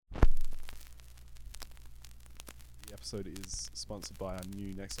episode is sponsored by our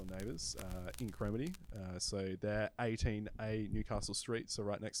new next door neighbours, Incremity. So they're 18A Newcastle Street, so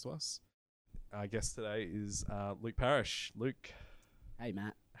right next to us. Our guest today is Luke Parrish. Luke, Hey,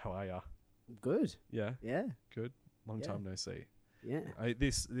 Matt. how are ya? Good. Yeah, Yeah. good. Long Yeah. time no see. Yeah.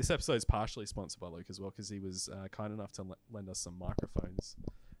 This episode is partially sponsored by Luke as well because he was kind enough to lend us some microphones.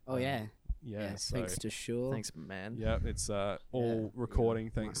 Oh, yeah. Yeah, so Thanks to Shaw. Thanks, man. yeah, it's all Yeah. recording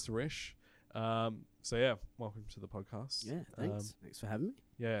Yeah. thanks to Rish. So yeah, welcome to the podcast. Yeah, thanks. Thanks for having me.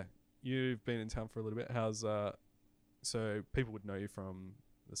 Yeah, you've been in town for a little bit. How's so people would know you from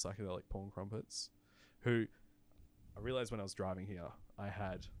the Psychedelic Porn Crumpets, who I realized when I was driving here, I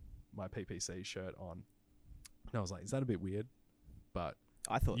had my PPC shirt on, and I was like, "Is that a bit weird?" But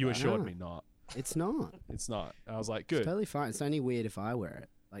I thought you that. assured Ah. me not. It's not. It's not. And I was like, It's "Good." totally fine. It's only weird if I wear it.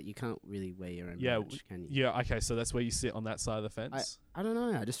 Like, you can't really wear your own Yeah, merch, can you? Yeah. Okay. So that's where you sit on that side of the fence. I don't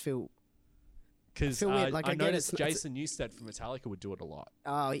know. I just feel... Because feel weird, like, I I get noticed it's- Jason Newsted from Metallica would do it a lot.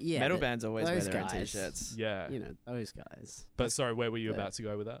 Oh, yeah. Metal but bands always wear those their own guys- t-shirts. Yeah. You know, those guys. But sorry, where were you Yeah. about to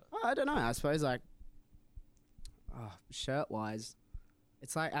go with that? I don't know. I suppose, like... shirt-wise,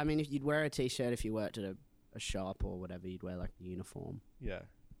 it's like... I mean, if you'd wear a T-shirt if you worked at a shop or whatever, you'd wear, like, a uniform. Yeah.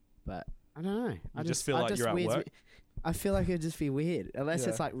 But I don't know. I just feel like you're at weirds work? me- I feel like it'd just be weird unless Yeah.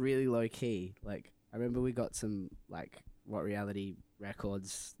 it's like really low key. Like I remember we got some like What Reality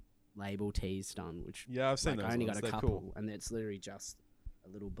Records label tees done, which Yeah, I've seen like, those. I only ones. got a They're couple, cool. and it's literally just a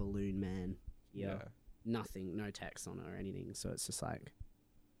little balloon man. Yeah. Nothing, no text on it or anything. So it's just like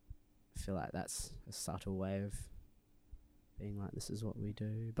I feel like that's a subtle way of being like, this is what we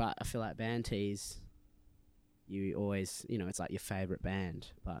do. But I feel like band tees, you always, you know, it's like your favorite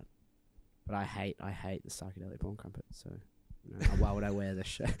band, but I hate the Psychedelic Porn Crumpets. So, you know, why would I wear this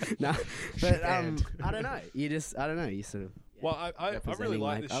shirt? No, but I don't know. I don't know. You sort of. Yeah, Well, I really representing,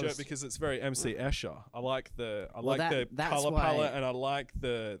 like like, this I shirt was- because it's very MC Escher. I like the that's color why- palette, and I like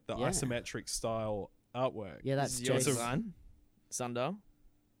the Yeah. isometric style artwork. Yeah, that's This is your Jace. design? Sundial?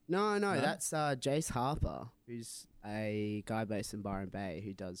 No, No? that's Jace Harper, who's a guy based in Byron Bay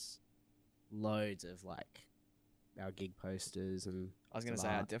who does loads of like our gig posters and I was going to Some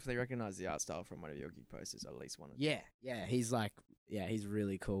say, I art. definitely recognize the art style from one of your gig posters, at least one of them. yeah, he's like he's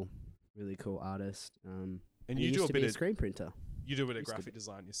really cool artist. And he you do used a to bit be of screen printer. you do a bit of used to graphic be-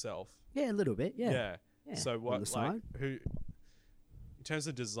 design yourself. Yeah, a little bit. Yeah. So on what the like side. who in terms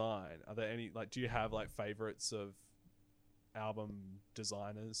of design, are there any like do you have like favorites of album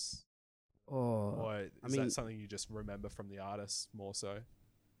designers? Or is I mean- that something you just remember from the artist more so?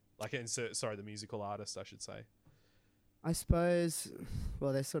 Like the musical artist, I should say. I suppose.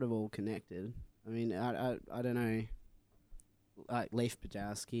 Well, they're sort of all connected. I mean, I don't know. Like Leif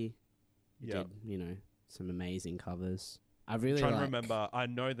Bajowski, he Yeah. did some amazing covers. I I'm really trying to like- remember. I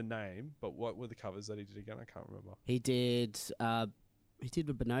know the name, but what were the covers that he did again? I can't remember. He did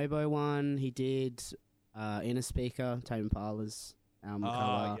the Bonobo one. He did Inner Speaker, Tame Impala's album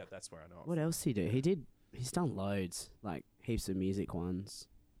cover. Yeah, that's where I know it. What else did he do? He's done loads, like heaps of music ones.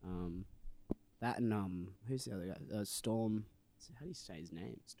 That and who's the other guy? Storm. How do you say his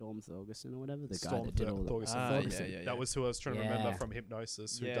name? Storm Thorgerson or whatever. The guy that did all the Thorgerson. Thorgerson. yeah. That was who I was trying to remember Yeah. from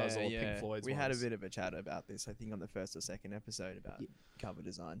Hypnosis, who does all of Pink Floyd's We had a ones. bit of a chat about this, I think, on the first or second episode about Ye- cover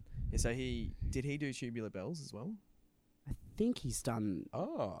design. Yeah, so did he do Tubular Bells as well? I think he's done.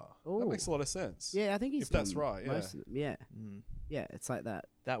 Oh, that Oh. makes a lot of sense. Yeah, I think he's If that's done right, yeah. most of them. Yeah, Mm. yeah, it's like that.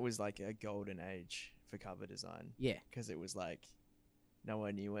 That was like a golden age for cover design. Yeah, Because it was like no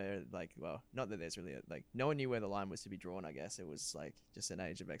one knew where, like, well, not that there's really no one knew where the line was to be drawn. I guess it was like just an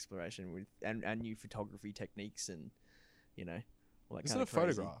age of exploration with and new photography techniques and all that Is kind it a of crazy.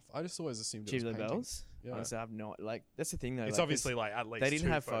 photograph? I just always assumed it was Tubular painting. Bells. Yeah. Honestly, I have no that's the thing though. It's like, obviously like at least they didn't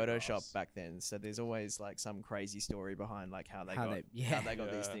two have photographs. Photoshop back then, so there's always like some crazy story behind like how they How got they- yeah. these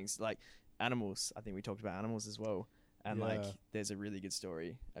Yeah. things. Like animals, I think we talked about animals as well, and like Yeah. there's a really good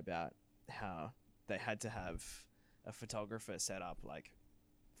story about how they had to have a photographer set up like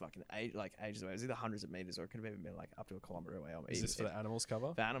fucking ages away. It was either hundreds of meters or it could have even been like up to a kilometer away. Or Is even this for the animals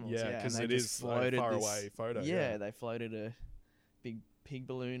cover? for animals? Yeah, Yeah, because and it they is just a floated far this- away photo. Yeah, they floated a big pig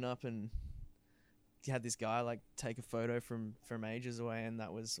balloon up and you had this guy like take a photo from ages away, and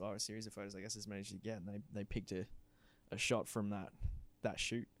that was a series of photos, I guess, as many as you get, and they picked a shot from that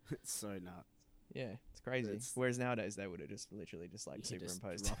shoot. it's so nuts. Yeah, it's crazy. It's- Whereas nowadays they would have just literally just like You could just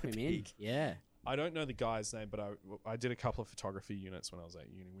superimposed drop a him in. pig. Yeah, I don't know the guy's name, but I did a couple of photography units when I was at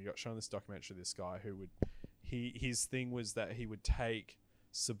uni. We got shown this documentary of this guy who would his thing was that he would take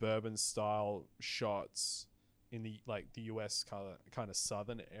suburban style shots in the US kind of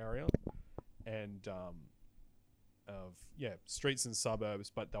southern area and of streets and suburbs,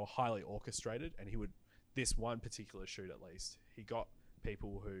 but they were highly orchestrated, and he would this one particular shoot, at least, he got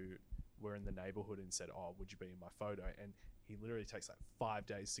people who were in the neighborhood and said, "Oh, would you be in my photo?" And he literally takes like 5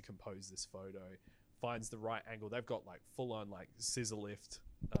 days to compose this photo, finds the right angle. They've got like full on like scissor lift,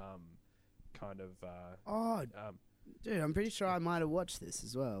 kind of. Oh, dude, I'm pretty sure I might have watched this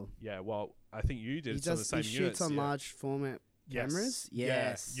as well. Yeah, well, I think you did. He It's on the same shoots units. on Yeah. large format cameras. Yeah,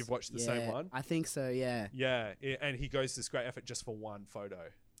 Yes. you've watched the same one. I think so. Yeah. Yeah, and he goes to this great effort just for one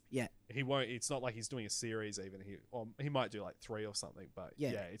photo. Yeah. He won't. It's not like he's doing a series even. He might do like 3 or something. But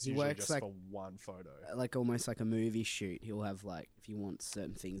Yeah, it's he usually works just like- for one photo. Like almost like a movie shoot. He'll have like if he wants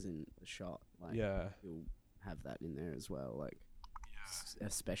certain things in the shot, like Yeah, he'll have that in there as well. Like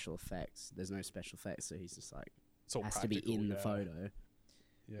special effects. There's no special effects, so he's just like it's all has to be practical, in the yeah. photo.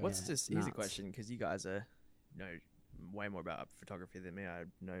 Yeah. What's Yeah, just here's a nuts. question, because you guys know way more about photography than me. I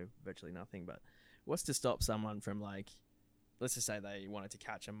know virtually nothing. But what's to stop someone from, like, let's just say they wanted to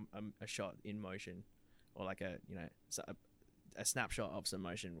catch a shot in motion, or like a snapshot of some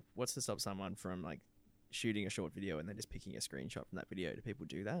motion. What's to stop someone from like shooting a short video and then just picking a screenshot from that video? Do people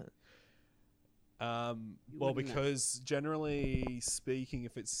do that? Well, wouldn't know. because generally speaking,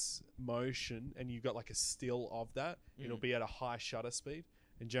 if it's motion and you've got like a still of that, it'll be at a high shutter speed,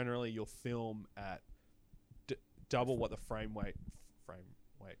 and generally you'll film at double what the frame rate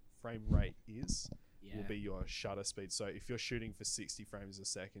is. Yeah. Will be your shutter speed. So if you're shooting for 60 frames a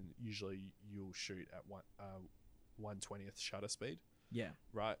second, usually you'll shoot at 1/20th shutter speed. Yeah.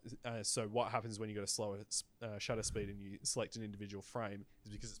 Right. So what happens when you got a slower shutter speed and you select an individual frame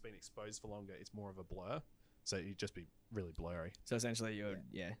is because it's been exposed for longer. It's more of a blur, so it'd just be really blurry. So essentially,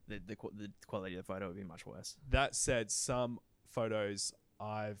 the quality of the photo would be much worse. That said, some photos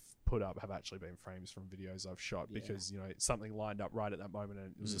I've put up have actually been frames from videos I've shot Yeah. because something lined up right at that moment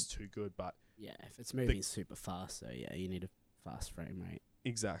and it was just too good. But Yeah, if it's moving super fast, so yeah, you need a fast frame rate,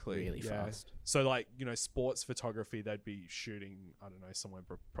 exactly, really yeah. fast. So like sports photography, they'd be shooting somewhere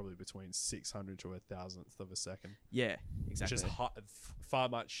probably between 600 to 1,000th of a second. Yeah, exactly. Which is far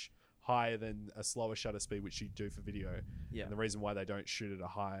much higher than a slower shutter speed, which you do for video. Yeah. And the reason why they don't shoot at a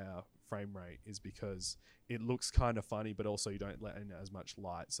higher frame rate is because it looks kind of funny, but also you don't let in as much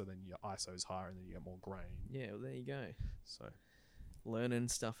light, so then your ISO is higher and then you get more grain. Yeah, well, there you go. So, Learning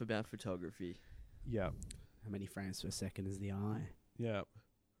stuff about photography. yeah. How many frames per second is the eye? Yeah.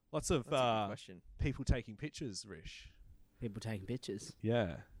 Lots of That's a good question. people taking pictures, Rish. People taking pictures.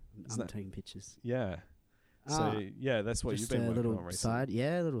 Yeah. I'm that- taking pictures. Yeah. So, yeah, that's what you've Just been a working little on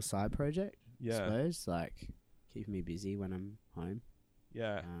recently. little side project. I Yeah. suppose, like keeping me busy when I'm home.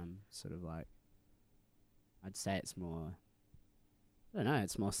 Yeah. Sort of like, I'd say it's more, I don't know,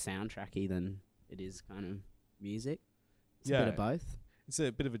 it's more soundtracky than it is kind of music. It's a bit Yeah. of both. It's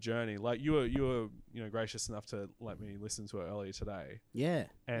a bit of a journey. Like you were gracious enough to let me listen to it earlier today. Yeah.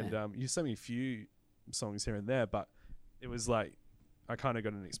 And yeah. you sent me a few songs here and there, but it was like I kind of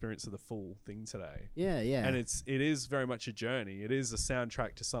got an experience of the full thing today. Yeah, yeah. And it is very much a journey. It is a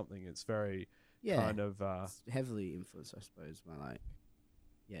soundtrack to something. It's very kind of It's heavily influenced, I suppose, by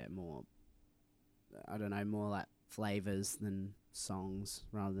like, more, I don't know, more like flavors than songs,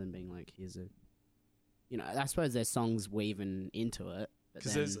 rather than being like, here's a, I suppose there's songs weaving into it.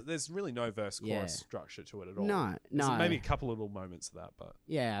 because there's really no verse chorus Yeah. structure to it at all. No, There's no. maybe a couple little moments of that, but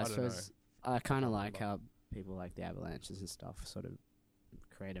Yeah, I I don't know. suppose I kind of Can't like remember. how people like the Avalanches and stuff sort of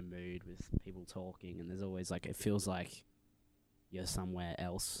create a mood with people talking, and there's always like, it feels like you're somewhere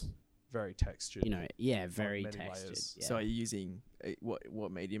else. very textured. Very many textured. layers. Yeah. So are you using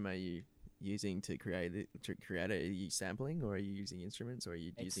what medium are you using to create it? Are you sampling, or are you using instruments, or are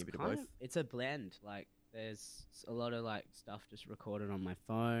you using a bit of both? It's a blend. Like, there's a lot of like stuff just recorded on my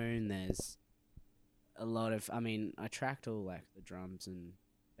phone. There's a lot of, I tracked all like the drums and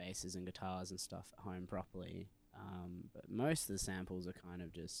basses and guitars and stuff at home properly. But most of the samples are kind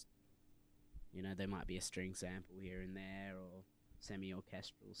of just, there might be a string sample here and there, or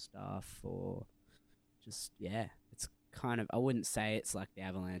semi-orchestral stuff, or just, it's kind of, I wouldn't say it's like the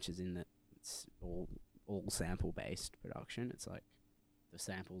Avalanches in that it's all sample-based production. It's like the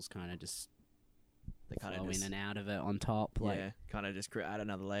samples kind of just They kind flow of in and out of it on top. Like, kind of just add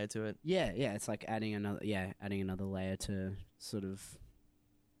another layer to it. yeah, it's like adding another layer to sort of,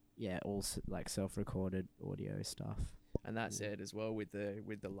 all like self-recorded audio stuff. And that Yeah. said, as well, with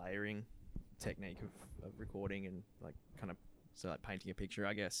the layering technique of recording and like kind of like painting a picture,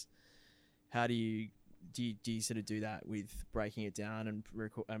 I guess. How do you sort of do that with breaking it down and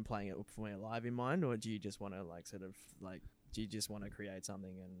and playing it performing it live in mind, or do you just want to like sort of like do you just want to create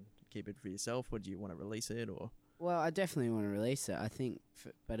something and keep it for yourself, or do you want to release it, or? Well, I definitely want to release it. I think,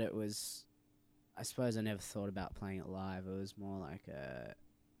 but it was, I suppose I never thought about playing it live. It was more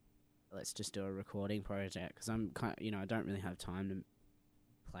like let's just do a recording project, because I'm I don't really have time to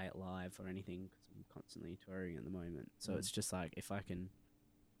play it live or anything because I'm constantly touring at the moment. So it's just like, if I can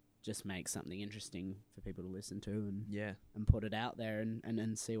just make something interesting for people to listen to and put it out there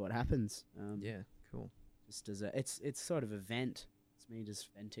and see what happens. Cool. Just as it's sort of a vent. It's me just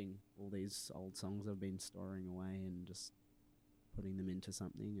venting all these old songs I've been storing away and just putting them into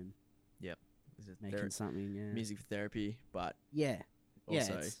something and making something. Music for therapy, but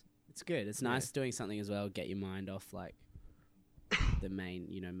also it's good. It's nice Yeah. doing something as well. Get your mind off like the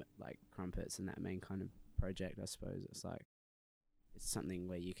main, like Crumpets and that main kind of project. I suppose it's like it's something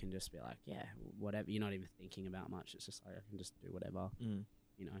where you can just be like, whatever. You're not even thinking about much. It's just like I can just do whatever.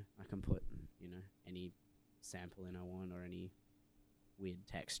 I can put any sample in I want or any weird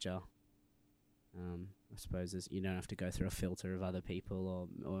texture. I suppose you don't have to go through a filter of other people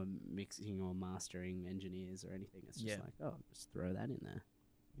or mixing or mastering engineers or anything. It's just like, just throw that in there.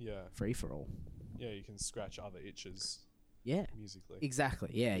 Yeah. Free for all. Yeah, you can scratch other itches. Yeah. Musically. Exactly.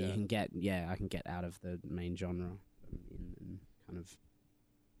 Yeah, Yeah. you can get. I can get out of the main genre and kind of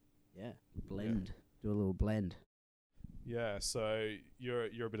blend. Do a little blend. Yeah. So you're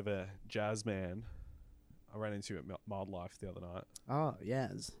a bit of a jazz man. I ran into you at Mild Life the other night. Oh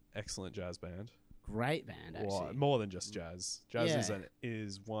yes, Excellent jazz band. great band actually. Well, more than just jazz. Jazz Yeah.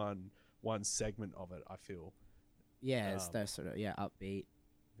 is one segment of it, I feel. Yeah, it's that sort of upbeat,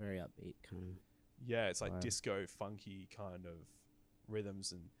 very upbeat kind of. Yeah, it's like Wow. disco, funky kind of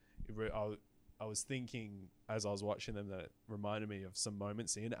rhythms, and I was thinking as I was watching them that it reminded me of some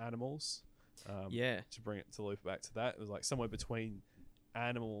moments in Animals. To bring it to loop back to that, it was like somewhere between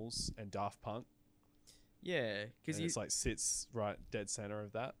Animals and Daft Punk. Yeah, because It's like sits right dead center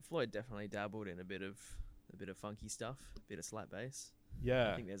of that. Floyd definitely dabbled in a bit of funky stuff, a bit of slap bass. I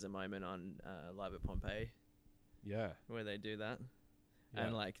Yeah, think there's a moment on Live at Pompeii yeah, where they do that, yeah.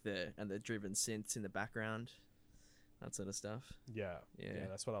 and like the driven synths in the background, that sort of stuff. Yeah, Yeah.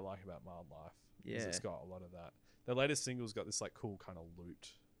 that's what I like about Mild Life. is Yeah, It's got a lot of that. The latest single's got this like cool kind of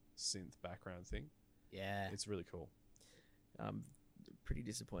lute synth background thing. Yeah. It's really cool. I'm pretty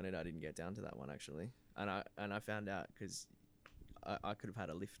disappointed I didn't get down to that one actually, and I found out because I could have had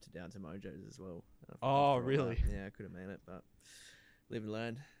a lift down to Mojo's as well. And I forgot Oh, all really? that. Yeah, I could have made it, but live and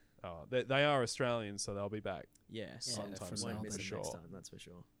learn. Oh, they are Australian, so they'll be back. Yeah, Sometime so soon, won't miss for it next sure. time. That's for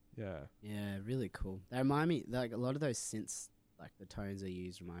sure. Yeah. Yeah, really cool. They remind me, like a lot of those synths, like the tones they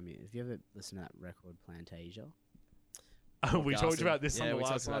use remind me. Have you ever listened to that record Plantasia? We talked Garson. about this Yeah, on the we last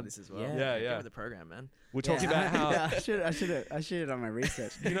talked about one. this as well. Yeah, yeah. Get with the program, man. We're talking about how I should have done my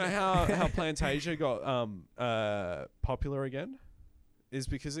research. you know how Plantasia got popular again is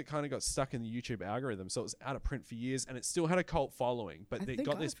because it kind of got stuck in the YouTube algorithm, so it was out of print for years, and it still had a cult following, but I they think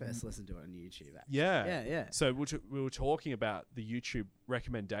got I this. first listened to it on YouTube. Actually. Yeah. Yeah. So we were talking about the YouTube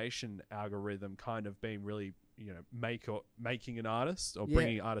recommendation algorithm kind of being really, making an artist or Yeah.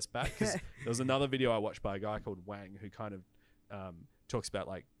 bringing an artist back. Because there was another video I watched by a guy called Wang who kind of talks about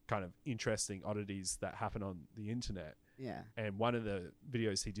like kind of interesting oddities that happen on the internet. Yeah. And one of the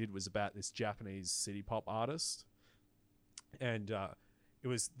videos he did was about this Japanese city pop artist. And it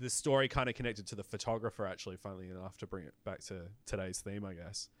was the story kind of connected to the photographer, actually, funnily enough, to bring it back to today's theme, I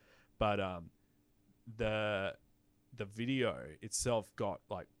guess. But the video itself got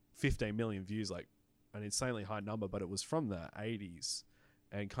like 15 million views, like an insanely high number, but it was from the 80s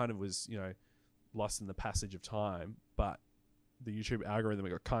and kind of was, lost in the passage of time. But the YouTube algorithm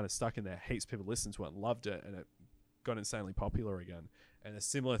got kind of stuck in there. Heaps of people listened to it and loved it, and it got insanely popular again. And a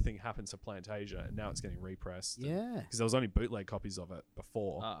similar thing happened to Plantasia, and now it's getting repressed. Yeah. Because there was only bootleg copies of it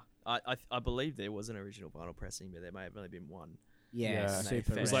before. I believe there was an original vinyl pressing, but there may have only been one. Yeah. Yeah. And they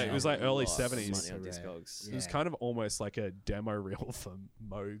Super. It was fed like out early lots of 70s. money on Super rare. Discogs. It was Yeah. kind of almost like a demo reel for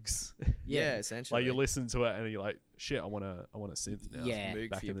Moogs. Yeah, essentially. Like you listen to it and you're like, shit, I want a synth now. Yeah. Moog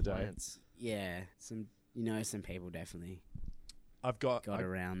back for in your the day. plants. Yeah. Some people definitely I've got got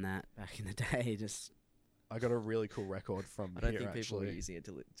around that back in the day. Just I got a really cool record from I don't here, think people were actually. using it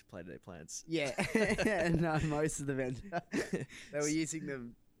to play to their plants. yeah. No, most of the vendors they were using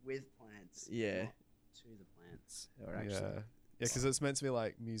them with plants. Yeah. not to the plants. Or actually. Yeah, because it's meant to be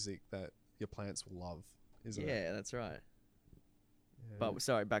like music that your plants will love, isn't it? Yeah, that's right. Yeah. But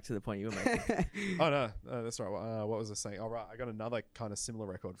sorry, back to the point you were making. Oh no, that's right. What was I saying? All right, I got another kind of similar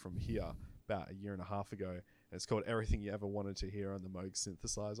record from here about a year and a half ago, and it's called "Everything You Ever Wanted to Hear" on the Moog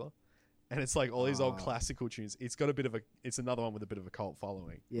synthesizer, and it's like all these old Oh. classical tunes. It's got it's another one with a bit of a cult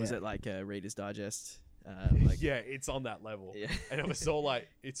following. Yeah. Was it like a Reader's Digest? Yeah, it's on that level, Yeah. and it's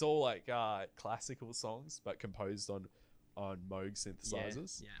all like classical songs, but composed on Moog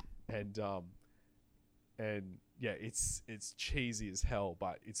synthesizers. Yeah. And yeah, it's cheesy as hell,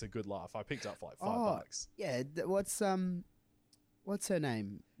 but it's a good laugh. I picked it up for like Oh, $5. Yeah, what's her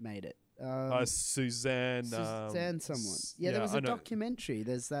name made it? Suzanne. Suzanne someone. Yeah, there was I a know. documentary.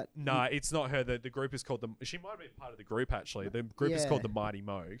 There's that. No, it's not her. The group is called She might have been part of the group actually. The group is Yeah. called the Mighty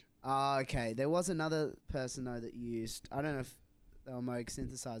Moog. Ah, okay. There was another person though that used. I don't know if they were Moog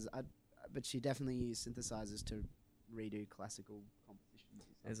synthesizers, but she definitely used synthesizers to redo classical compositions.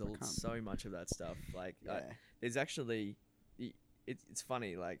 and There's stuff. I can't so much of that stuff. Like, remember. there's actually, it's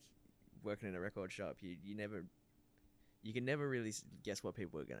funny. Like, working in a record shop, you can never really guess what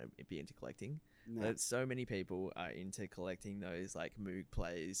people are going to be into collecting. No. But so many people are into collecting those like Moog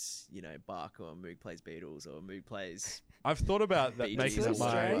plays, Bach, or Moog plays Beatles, or Moog plays. I've thought about that Bee making Gees it or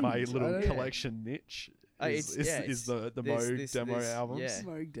my something. my I little don't know. collection niche. Is the there's Moog demo this- albums. yeah.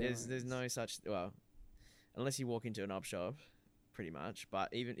 Moog There's demos. no such, well, unless you walk into an op shop, pretty much.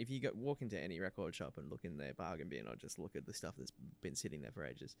 But even if you walk into any record shop and look in their bargain bin, or just look at the stuff that's been sitting there for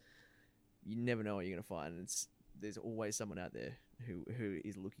ages, you never know what you're gonna find. There's always someone out there who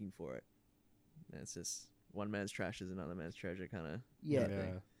is looking for it. And it's just one man's trash is another man's treasure, kind of. Yeah. Yeah.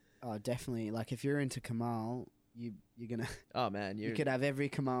 Oh, definitely. Like if you're into Kamal, you're gonna Oh man, you could have every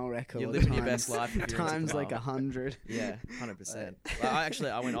Kamal record. you're living your times- best life if you're into times like Kamal. 100. Yeah, 100%.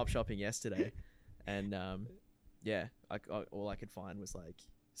 I went op shopping yesterday, and yeah, all I could find was like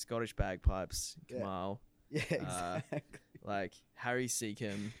Scottish bagpipes, Yeah. Kamal, Yeah, exactly. like Harry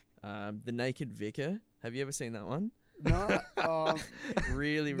Seacombe, The Naked Vicar. Have you ever seen that one? No,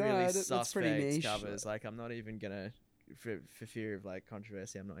 Really, No, really that's pretty suspect niche. covers. Like, I'm not even gonna, for fear of like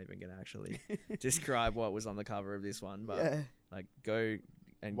controversy, I'm not even gonna actually describe what was on the cover of this one. But yeah. like, go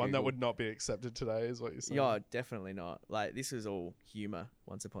and One that Google. would not be accepted today is what you're saying. Yeah, definitely not. Like, this was all humor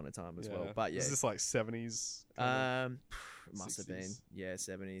once upon a time as well. But yeah, Is this like 70s? kind it must have been 60s?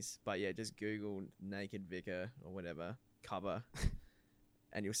 70s. But yeah, just Google Naked Vicar or whatever cover,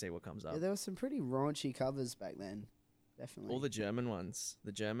 and you'll see what comes up. Yeah, there were some pretty raunchy covers back then. Definitely. All the German ones,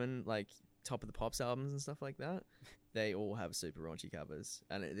 the German like Top of the Pops albums and stuff like that, they all have super raunchy covers,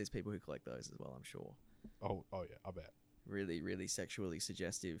 and there's people who collect those as well. I'm sure. oh yeah, I bet. Really, really sexually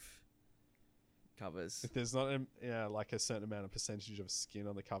suggestive covers. If there's not like a certain amount of percentage of skin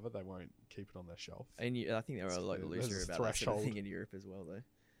on the cover, they won't keep it on their shelf. And I think they were a lot There's looser a about that sort of thing threshold. in Europe as well,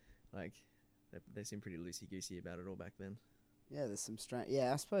 though. Like, they seem pretty loosey goosey about it all back then. Yeah, there's some strange.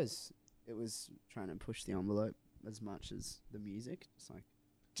 Yeah, I suppose it was trying to push the envelope as much as the music. It's like,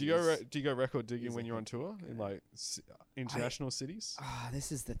 Do you go Yes. do you go record digging Is when a you're on thing. tour in Yeah. like international cities?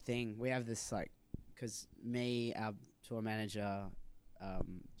 this is the thing. We have this like, because me, our tour manager,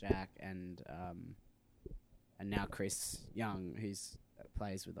 Jack, and now Chris Young, who's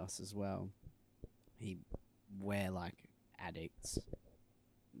plays with us as well. We're like addicts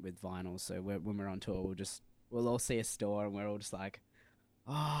with vinyl. So when we're on tour, we'll all see a store and we're all just like,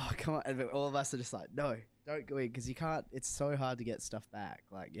 oh, come on. And all of us are just like, no, don't go in, because you can't. It's so hard to get stuff back.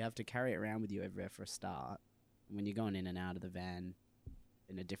 Like, you have to carry it around with you everywhere for a start. And when you're going in and out of the van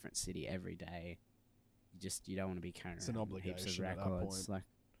in a different city every day, you don't want to be carrying It's an around heaps of obligation at that records. point. Like,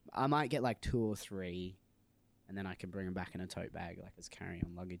 I might get like 2 or 3, and then I can bring them back in a tote bag, like as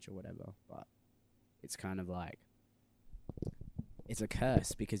carry-on luggage or whatever. But it's kind of like, it's a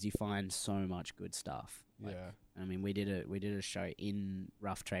curse because you find so much good stuff. Like, Yeah. I mean, we did a show in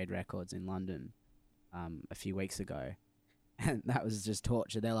Rough Trade Records in London a few weeks ago, and that was just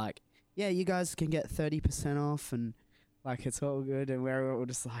torture. They're like, yeah, you guys can get 30% off, and like it's all good, and we're all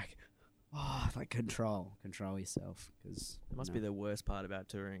just like, oh, like control yourself, because It must be the worst part about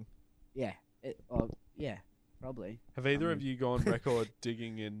touring. yeah, yeah, probably. Have either I of mean- you gone record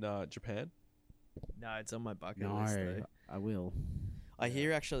digging in Japan? No, it's on my bucket No, list, though. I will. I Yeah.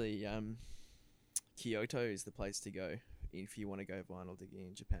 hear actually Kyoto is the place to go if you want to go vinyl digging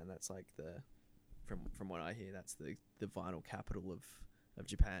in Japan. That's like from what I hear, that's the vinyl capital of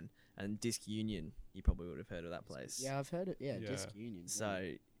Japan. And Disc Union, you probably would have heard of that place. Yeah, I've heard it. Yeah, Yeah. Disc Union.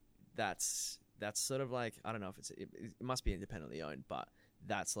 So that's sort of like, I don't know if it must be independently owned, but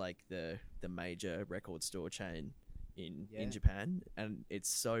that's like the major record store chain in Yeah. Japan, and it's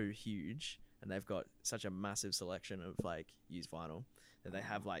so huge, and they've got such a massive selection of like used vinyl that they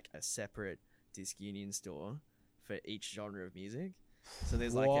have like a separate Disc Union store for each genre of music. So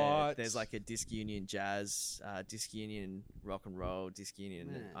there's What? like a Disc Union jazz, Disc Union rock and roll, Disc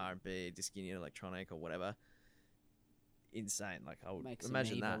Union Man. R&B, Disc Union electronic or whatever. Insane. Like, I would makes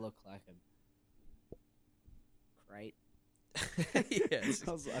imagine Amoeba that. look like a crate. Yes.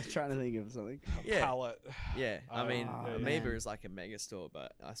 I was trying to think of something. Yeah. Palette. Yeah, I mean, Oh, Amoeba man. is like a mega store,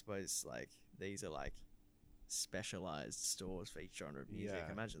 but I suppose like these are like specialized stores for each genre of music.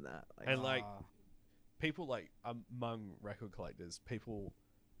 Yeah. Imagine that. Like, And, like, Ah, people like among record collectors,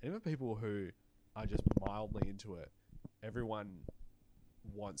 even people who are just mildly into it, everyone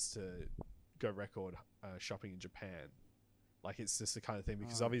wants to go record shopping in Japan. Like, it's just the kind of thing,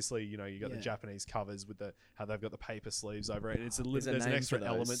 because obviously, you know, you got the Japanese covers with how they've got the paper sleeves over it. And there's an extra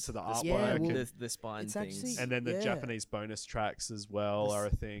element to the artwork. Yeah, well, the spine things. actually- And then the Japanese bonus tracks as well are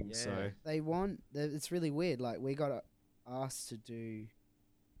a thing. yeah. So it's really weird. Like, we got asked to do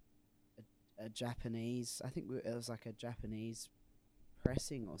a Japanese, I think it was like a Japanese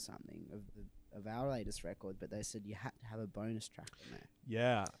pressing or something of our latest record, but they said you had to have a bonus track on there.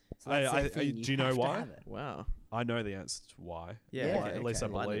 yeah. So that's their thing, Do you know have to why? have it. Wow. I know the answer to why. Yeah, Well, at least I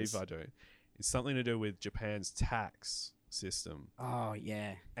believe Liners. I do. It's something to do with Japan's tax system. Oh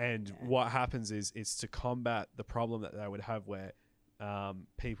yeah. And Yeah. what happens is it's to combat the problem that they would have where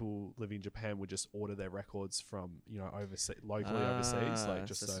people living in Japan would just order their records from, you know, locally overseas, like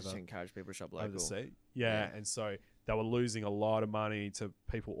just so over to encourage people to shop local. overseas. Yeah, Yeah. and so they were losing a lot of money to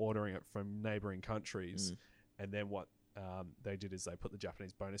people ordering it from neighboring countries. And then what they did is they put the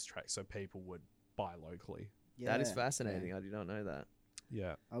Japanese bonus track so people would buy locally. Yeah. That is fascinating. Yeah. I did not know that.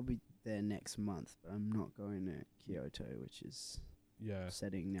 Yeah, I'll be there next month, but I'm not going to Kyoto, which is yeah.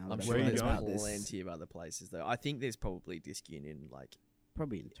 upsetting now. I'm that Where sure are you there's going? about this. plenty of other places though. I think there's probably Disc Union like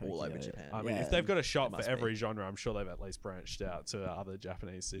Probably in Tokyo. all over Japan. I mean, Yeah. if they've got a shop for must every be. genre, I'm sure they've at least branched out to other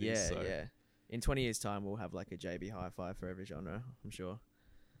Japanese cities. Yeah, so. yeah. In 20 years' time, we'll have like a JB Hi-Fi for every genre. I'm sure.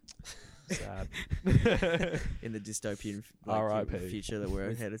 Sad. In the dystopian R.I.P. future that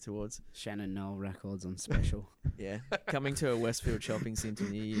we're headed towards. Shannon Knoll Records on special. Yeah, coming to a Westfield shopping centre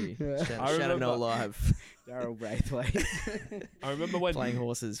near you. Yeah. I Shannon remember- Knoll Live, Daryl Braithwaite. I remember when playing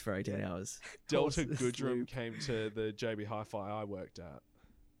horses for 18 hours. Delta Horses Goodrum loop. came to the JB Hi-Fi I worked at.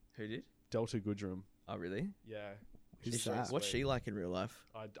 Who did? Delta Goodrum. Oh, really? Yeah. Who's She's that? sweet. What's she like in real life?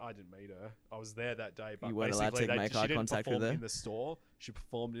 I didn't meet her. I was there that day, but You weren't allowed basically to make eye she didn't contact with perform her? in the store. She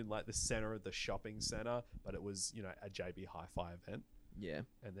performed in like the center of the shopping center, but it was, you know, a JB Hi-Fi event. Yeah.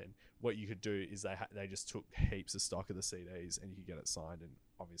 And then what you could do is they just took heaps of stock of the CDs and you could get it signed, and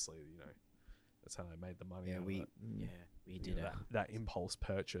obviously, you know, that's how they made the money. Yeah, out of we it. we You did know, it. that impulse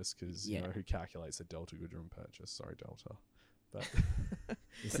purchase, because you Yeah. know who calculates a Delta Goodrum purchase? Sorry, Delta. But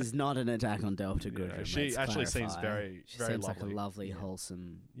This is not an attack on Delta Yeah, Goodrum. she let's actually seems clarify. very, She very seems lovely. like a lovely, Yeah.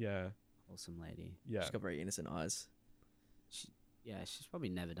 wholesome lady. Yeah, She's got very innocent eyes. Yeah, she's probably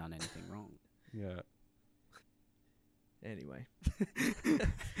never done anything wrong. yeah. Anyway,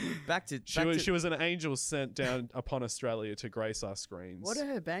 back to She was an angel sent down upon Australia to grace our screens. What are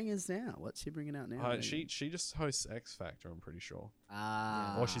her bangers now? What's she bringing out now? she just hosts X Factor, I'm pretty sure,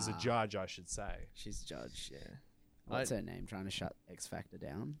 Ah, or she's a judge, I should say. She's a judge. Yeah. What's her name? Trying to shut X Factor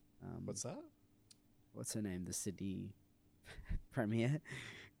down. What's that? What's her name? The Sydney premiere.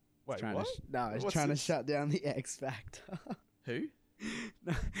 Wait, Trying what? no, it's What's trying this? to shut down the X Factor. Who?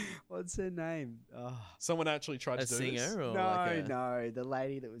 No, what's her name? Oh. Someone actually tried A to do singer this? or No, like a, no, the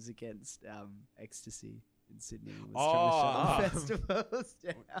lady that was against Ecstasy in Sydney was Oh, trying to shut the festivals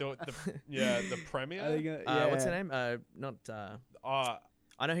down. The premier. I think, What's her yeah. name? Not.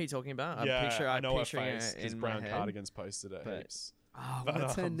 I know who you're talking about. I'm yeah, picture. I I'm know her picturing face her because in Brown my head. Cardigans posted it but- heaps. Oh, But,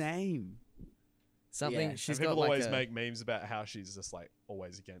 what's her um, name? Something. Yeah. She's And people got like always a, make memes about how she's just like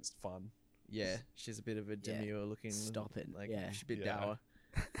always against fun. Yeah, she's a bit of a Yeah. demure looking. Stop it. Like Yeah. she's a bit Yeah. dour.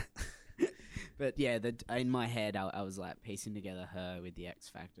 But yeah, in my head, I was like piecing together her with the X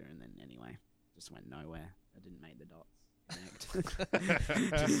Factor, and then anyway, just went nowhere. I didn't make the dots connect.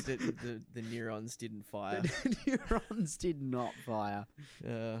 Just the neurons didn't fire. The neurons did not fire.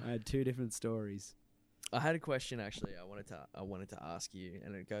 Uh, I had two different stories. I had a question actually. I wanted to ask you,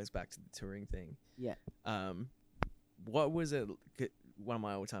 and it goes back to the touring thing. Yeah. What was it? One of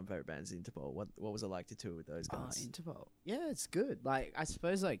my all-time favorite bands, Interpol. What was it like to tour with those Oh, guys? Interpol. Yeah, it's good. Like, I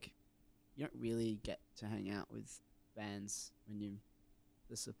suppose, like, you don't really get to hang out with bands when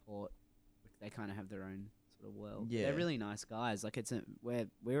the support. They kind of have their own sort of world. Yeah. They're really nice guys. Like, we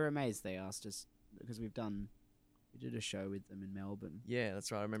were amazed they asked us, because we did a show with them in Melbourne. Yeah,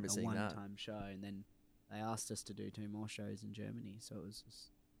 that's right. I remember A seeing that. one-time show, and then they asked us to do 2 more shows in Germany. So it was just,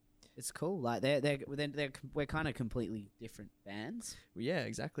 it's cool. Like we're kind of completely different bands. Well, yeah,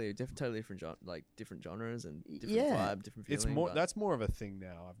 exactly. Totally different, different genres and different Yeah. vibe, different feeling. It's more. but- That's more of a thing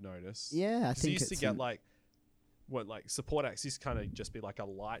now. I've noticed. Yeah, I 'Cause you think used to it's get like support acts used to kind of just be like a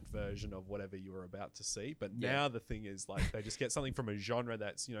light version of whatever you were about to see. But Yeah. now the thing is like they just get something from a genre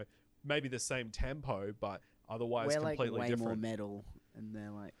that's, you know, maybe the same tempo but otherwise we're like completely way different. more metal, and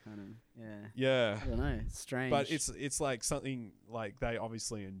they're like kind of Yeah. I don't know, it's strange. But it's like something like they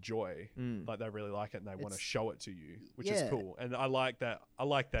obviously enjoy. Mm. Like they really like it and they want to It's- show it to you, which yeah. is cool. And I like that. I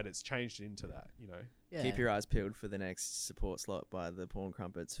like that it's changed into that. You know. Yeah. Keep your eyes peeled for the next support slot by the Porn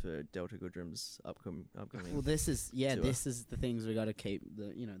Crumpets for Delta Goodrum's upcoming. Well, this is tour. this is the things we got to keep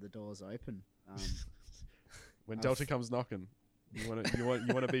the doors open. When I've- Delta comes knocking, you want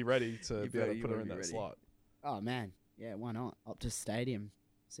to be ready to You be able better- to you put her wanna in be that ready. slot. Oh man, yeah, why not? Optus Stadium.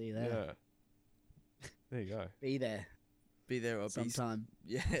 See you there. Yeah. There you go. Be there Be there or be sometime.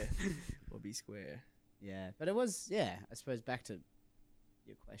 yeah, or be square. Yeah, but it was I suppose back to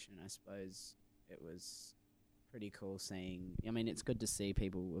your question. I suppose it was pretty cool seeing. I mean, it's good to see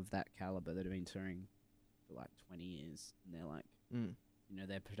people of that caliber that have been touring for like 20 years, and they're like, Mm.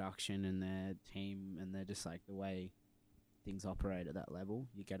 their production and their team, and they're just like the way things operate at that level.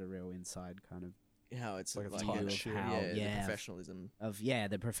 You get a real inside kind of How it's Like a like, tight the- ship. the Yeah. professionalism. of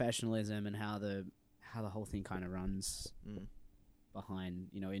the professionalism and how the whole thing kind of runs Mm. behind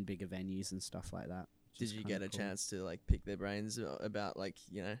in bigger venues and stuff like that. which Did is you kinda get a cool. chance to like pick their brains about like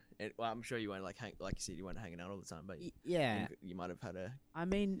well, I'm sure you weren't like like you said you weren't hanging out all the time, but Yeah, you might have had a I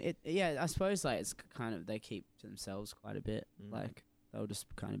mean I suppose like it's kind of they keep to themselves quite a bit. Mm. Like they'll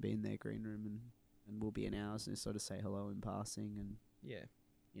just kind of be in their green room and we'll be in ours and sort of say hello in passing and yeah.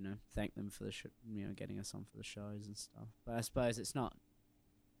 thank them for the getting us on for the shows and stuff. But I suppose it's not,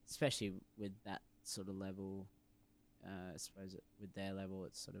 especially with that sort of level. I suppose with their level,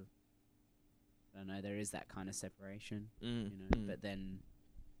 it's sort of, I don't know. There is that kind of separation, Mm. But then,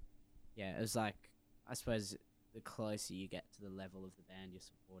 yeah, it was like I suppose the closer you get to the level of the band you're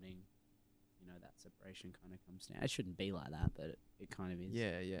supporting, that separation kind of comes down. It shouldn't be like that, but it kind of is.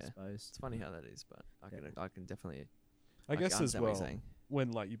 Yeah, I yeah. suppose. It's funny how that is, but I can definitely. I guess as understand what you're well, saying.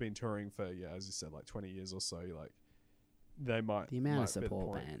 when like you've been touring for as you said, like 20 years or so, like they might The amount of might be the support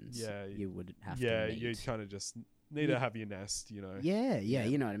point- bands Yeah, you would have yeah, to meet. you kind of just need to have your nest, Yeah, Yeah.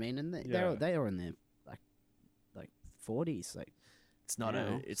 you know what I mean. And Yeah. they are in their like 40s. Like It's not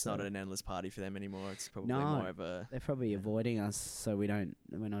now, it's not so- an endless party for them anymore. It's probably No. more of a they're probably Yeah. avoiding us so we're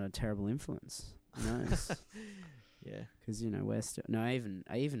not a terrible influence. Who knows? yeah. Because we're still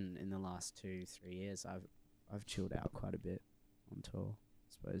even in the last 2-3 years I've chilled out quite a bit on tour. I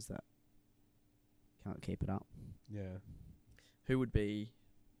suppose that can't keep it up. yeah. Who would be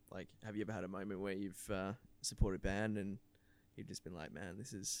like? Have you ever had a moment where you've supported a band and you've just been like, man,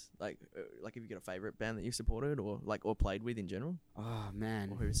 this is like have you got a favorite band that you've supported or played with in general, Oh man,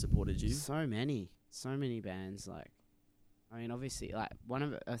 or who supported you? so many bands. Like, I mean, obviously, like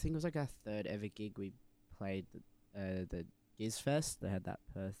I think it was like our third ever gig. We played the Gizfest. They had that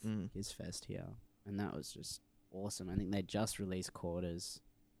Perth Mm. Gizfest here, and that was just awesome. I think they just released Quarters,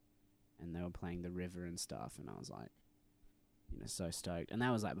 and they were playing the River and stuff, and I was like, so stoked. And that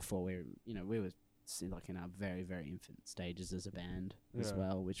was like before we were like in our very very infant stages as a band as Yeah.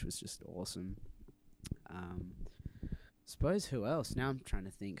 well, which was just awesome. Suppose who else? Now I'm trying to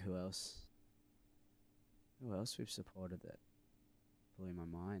think who else we've supported that blew my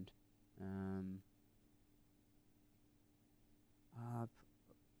mind.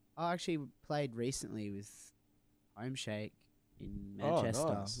 I actually played recently with Home Shake in Oh,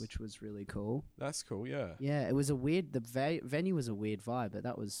 Manchester, nice. which was really cool. That's cool. Yeah. Yeah, it was a weird. The venue was a weird vibe, but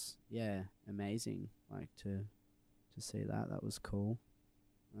that was amazing. Like to see that. That was cool.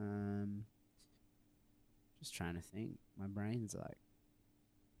 Just trying to think. My brain's like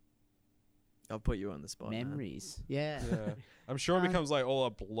I'll put you on the spot. man. memories. Yeah. Yeah. I'm sure it Uh, becomes like all a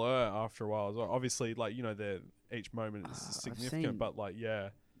blur after a while as well. Obviously, like each moment is I've significant, seen- but like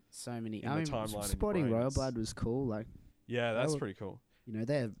So many. In I the mean, timeline in your supporting brain, Royal it's- Blood was cool. Like yeah, that's were- pretty cool.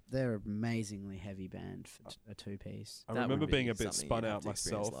 they're an amazingly heavy band for a 2-piece. I That remember would being be a bit something spun you'd have out to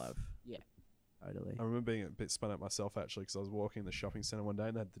experience myself. live. Totally. I remember being a bit spun out myself actually because I was walking in the shopping center one day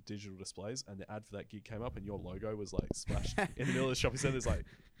and they had the digital displays and the ad for that gig came up and your logo was like splashed in the middle of the shopping center. There's like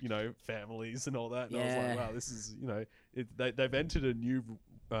families and all that. And I was Yeah. like, wow, this is they've entered a new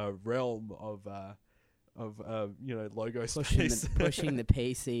realm of logo space. Pushing the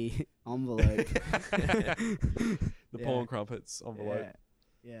PC envelope. The Yeah. Porn Crumpets envelope.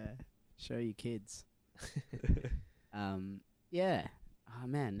 Yeah. Show your kids. Yeah. Oh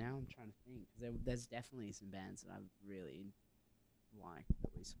man, now I'm trying to think. There's definitely some bands that I really like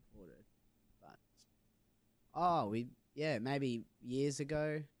that we supported, but maybe years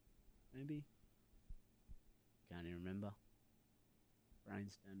ago, maybe can't even remember.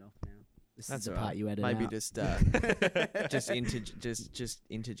 Brain's turned off now. This That's is the all right. part you edit Maybe out. just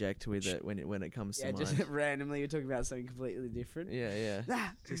interject with it when it comes to yeah, mind. just randomly you're talking about something completely different. Yeah.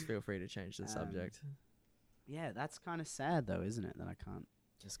 Ah! Just feel free to change the subject. Yeah, that's kind of sad though, isn't it? That I can't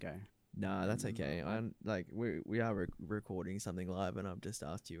just go. No, that's Mm, okay. I- I'm like we are recording something live, and I've just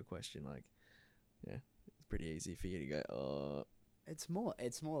asked you a question. Like, yeah, it's pretty easy for you to go. Oh, It's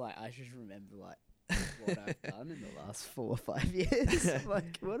more like I just remember like what I've done in the last 4 or 5 years.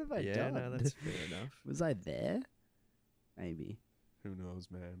 Like, what have I done? no, that's fair enough. Was I there? Maybe. Who knows,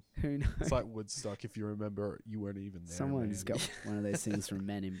 man? Who knows? It's like Woodstock. If you remember, you weren't even there. Someone's man. got one of those things from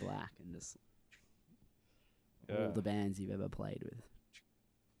Men in Black and just Yeah. all the bands you've ever played with.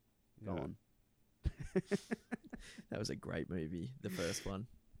 Go Yeah. on. That was a great movie. The first one.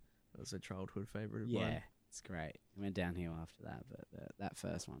 That was a childhood favorite of Yeah, mine. it's great. It went downhill after that, but that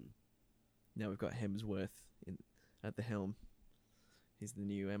first one. Now we've got Hemsworth at the helm. He's the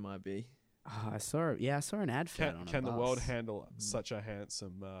new MIB. Oh, I saw it. Yeah, I saw an ad for it on a Can the world bus. handle Mm. such a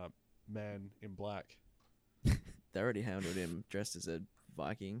handsome man in black? They already handled him dressed as a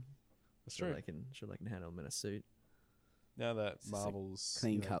Viking. That's Sure true. they can handle him in a suit. Now that It's just a Marvel's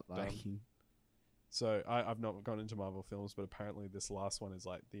clean you know, cut done. Viking? So I've not gone into Marvel films, but apparently this last one is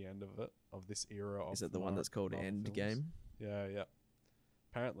like the end of it, of this era of Is it the one that's called Marvel End films. Game? Yeah.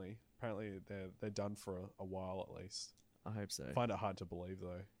 Apparently they're done for a while at least. I hope so. I find it hard to believe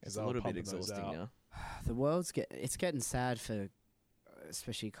though, It's because a little bit exhausting now. The world's it's getting sad for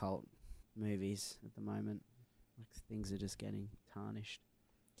especially cult movies at the moment. Like things are just getting tarnished.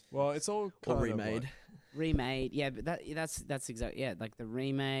 Well, it's all Or kind of remade. like- Remade, yeah, but that's exactly like the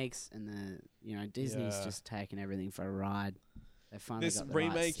remakes and the Disney's Yeah. just taking everything for a ride. They finally this got the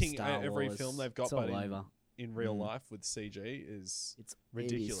rights to remaking Star every Wars. film they've got, It's all but over. in real Mm. life with CG is It's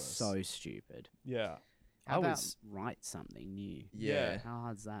ridiculous. It is so stupid. yeah. How I about was- write something new? Yeah. How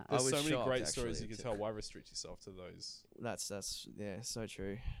hard's that? I There's was so many shocked, great actually, stories you can to- tell. Why restrict yourself to those? That's yeah, so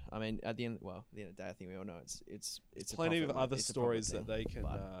true. I mean, at the end of the day, I think we all know it's a Plenty of profit- other it's a profit stories thing, that they can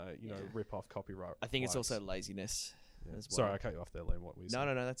but you know yeah. rip off copyright. I think it's rights. also laziness Yeah. as well. Sorry, I cut you off there, Liam. What were you saying?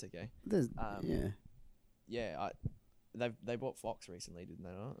 No, that's okay. There's, Yeah, they bought Fox recently, didn't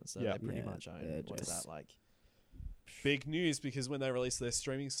they not? So Yeah. they pretty Yeah, much own they're what is just- that like? Big news, because when they release their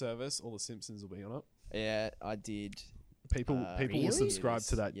streaming service, all the Simpsons will be on it. Yeah, I did. People will Really? subscribe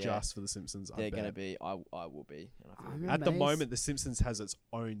to that Yeah. just for the Simpsons. They're I gonna bet. be. I will be. And I think I'm it'll At the amazed. moment, The Simpsons has its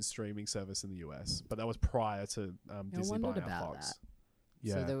own streaming service in the US, but that was prior to Disney wondered buying out about Fox. that.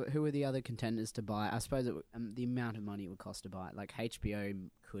 Yeah, So who are the other contenders to buy? I suppose the amount of money it would cost to buy it. Like HBO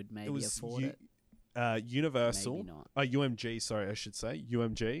could maybe it was afford it. Universal. Maybe not. UMG, sorry, I should say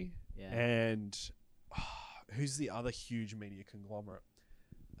UMG, Yeah. and who's the other huge media conglomerate?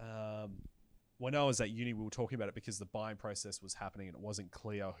 When I was at uni, we were talking about it because the buying process was happening and it wasn't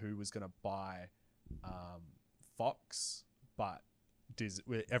clear who was going to buy Fox, but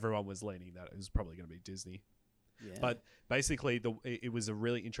everyone was leaning that it was probably going to be Disney. Yeah. But basically, it was a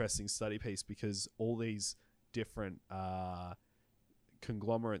really interesting study piece because all these different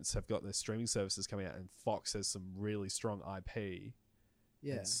conglomerates have got their streaming services coming out, and Fox has some really strong IP.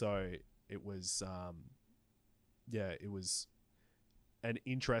 yeah. And so it was, it was an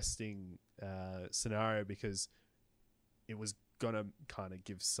interesting scenario because it was gonna kind of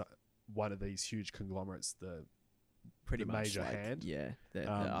give one of these huge conglomerates the pretty the much major like, hand. Yeah,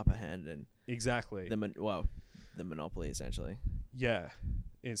 the Um, upper hand and exactly. the monopoly essentially. Yeah.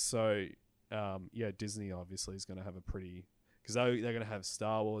 And so, Disney obviously is going to have a pretty... Because they're going to have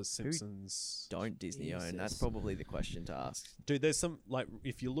Star Wars, Simpsons... Don't Disney own? That's Jesus. probably the question to ask. Dude, there's some... Like,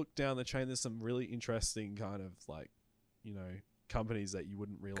 if you look down the chain, there's some really interesting kind of, like, companies that you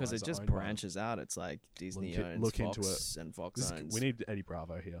wouldn't realize Because it are just owned by- branches out. It's like Disney Look owns into Fox and Fox This is- owns. we need Eddie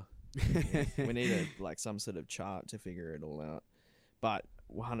Bravo here. We need like some sort of chart to figure it all out. But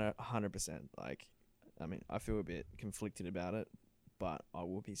 100%, like, I mean, I feel a bit conflicted about it, but I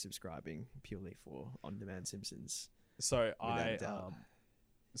will be subscribing purely for on-demand Simpsons. So a doubt.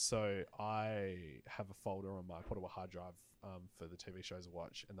 I have a folder on my portable hard drive for the TV shows I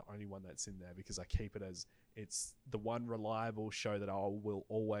watch, and the only one that's in there because I keep it as it's the one reliable show that I will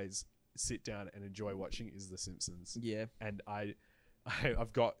always sit down and enjoy watching is The Simpsons. Yeah. And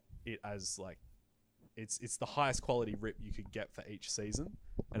I've got it as like it's the highest quality rip you could get for each season,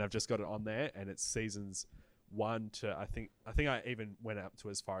 and I've just got it on there, and it's seasons 1 to I think I even went up to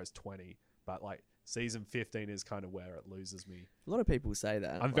as far as 20, but like season 15 is kind of where it loses me. A lot of people say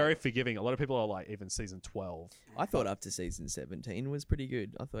that. I'm like, very forgiving. A lot of people are like even season 12. I thought up to season 17 was pretty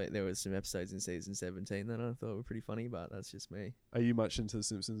good. I thought there was some episodes in season 17 that I thought were pretty funny, but that's just me. Are you much into The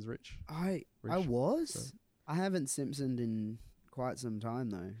Simpsons, Rich? I Rich? was. Sorry. I haven't Simpsoned in quite some time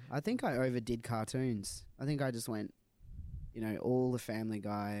though. I think I overdid cartoons. I think I just went, all the Family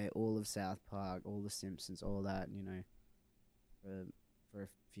Guy, all of South Park, all the Simpsons, all that, for a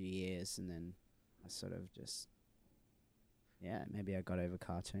few years, and then I sort of just, maybe I got over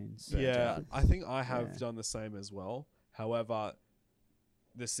cartoons. Burnt Yeah, out. I think I have Yeah. done the same as well. However,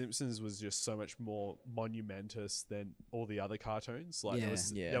 The Simpsons was just so much more monumentous than all the other cartoons. Like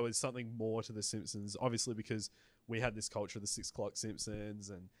Yeah. there was something more to the Simpsons, obviously because we had this culture of the 6 o'clock Simpsons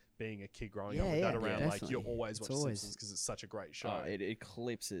and being a kid growing up Yeah, with that yeah, around. Like you definitely. always It's watch always- Simpsons because it's such a great show. It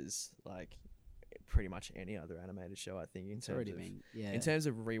eclipses like pretty much any other animated show, I think, in It's terms already of been, yeah. in terms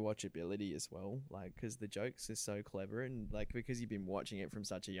of rewatchability as well. Like, because the jokes are so clever, and like because you've been watching it from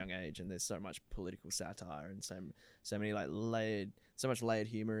such a young age, and there's so much political satire and so many like so much layered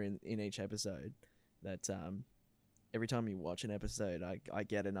humor in each episode that every time you watch an episode, I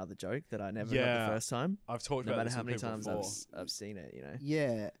get another joke that I never got Yeah. the first time. I've talked No about matter this how with many people times before. I've seen it, you know.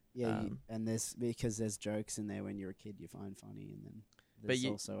 Yeah, Um, and because there's jokes in there when you're a kid you find funny, and then But there's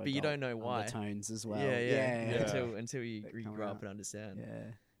you- also but you don't adult know why. undertones as well. Yeah. Yeah. Until you That you come grow up out. and understand.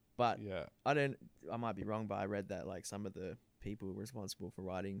 Yeah. But Yeah. I might be wrong, but I read that like some of the people responsible for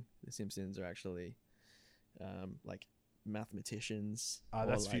writing The Simpsons are actually like mathematicians. or,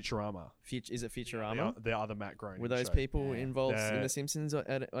 That's like, Futurama. Is it Futurama? The other Matt Groening Were those show. people Yeah. involved in They're- The Simpsons on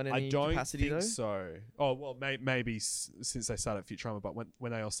any I don't capacity think though? so. Oh well, maybe since they started Futurama, but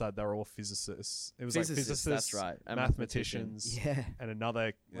when they all started, they were all physicists. It was like physicists, that's right. And mathematicians, Yeah. and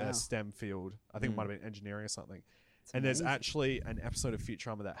another Wow. STEM field. I think it Mm. might have been engineering or something. It's And there's amazing. actually an episode of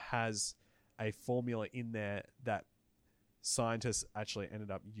Futurama that has a formula in there that scientists actually ended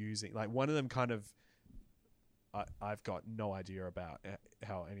up using. Like one of them kind of, I've got no idea about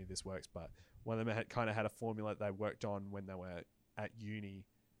how any of this works, but one of them had a formula that they worked on when they were at uni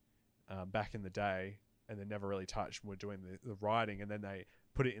back in the day, and they never really touched and were doing the writing, and then they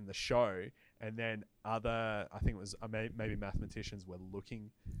put it in the show, and then I think it was maybe mathematicians were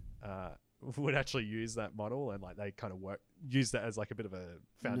looking would actually use that model, and like they kind of used that as like a bit of a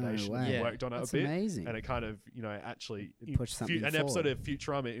foundation, way. and Yeah. worked on it That's a bit, amazing. and it kind of actually It pushed something an episode forward. of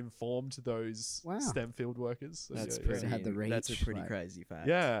Futurama informed those Wow. STEM field workers. So, That's yeah, pretty. It had the That's a reach, pretty like- crazy fact.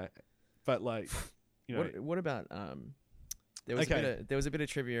 yeah, but like What about there was Okay. there was a bit of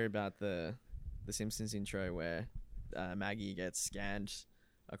trivia about the Simpsons intro where Maggie gets scanned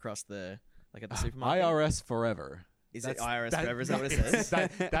across the at the supermarket. IRS forever. Is it IRS forever? Is that what it says?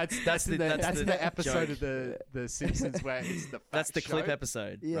 That's the the episode joke. of the Simpsons where it's the fact That's the clip show.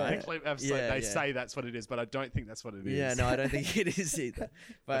 episode, Yeah. The right? clip episode. Yeah, They yeah. say that's what it is, but I don't think that's what it is. Yeah, no, I don't think it is either.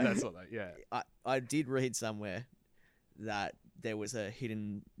 but But that's what they. Yeah, I did read somewhere that there was a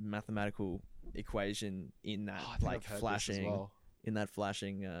hidden mathematical equation in that Oh, I think like I've heard this as flashing well. in that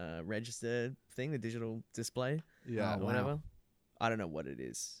flashing register thing, the digital display Yeah, Oh, or wow. whatever. I don't know what it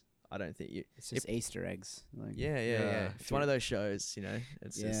is. I don't think you. It's just Easter eggs. Like, Yeah. It's one of those shows, you know.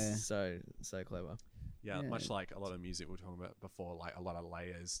 It's Yeah. just so clever. yeah, Yeah. much like a lot of music we were talking about before, like a lot of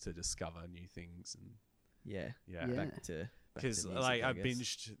layers to discover new things, and Yeah. yeah, Yeah. Back to because music, like I guess.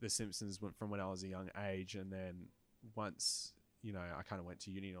 binged The Simpsons from when I was a young age, and then once I kind of went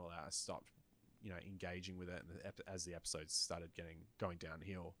to uni and all that, I stopped engaging with it, and as the episodes started going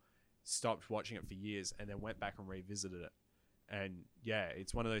downhill, stopped watching it for years, and then went back and revisited it. And yeah,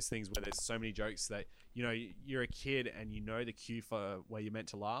 it's one of those things where there's so many jokes that you're a kid and the cue for where you're meant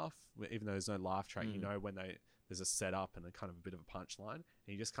to laugh, even though there's no laugh track. Mm. When there's a setup and a kind of a bit of a punchline, and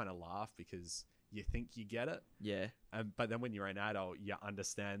you just kind of laugh because you think you get it. Yeah. But then when you're an adult, you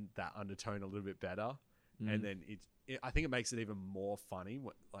understand that undertone a little bit better, Mm. and then I think it makes it even more funny.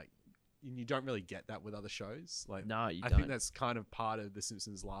 You don't really get that with other shows. Like, No, you I don't. think that's kind of part of The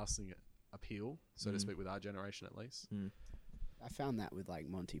Simpsons' lasting appeal, so to Mm. speak, with our generation at least. I found that with like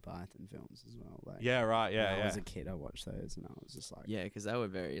Monty Python films as well. Like, Yeah, right. when I was a kid, I watched those, and I was just like, Yeah, because they were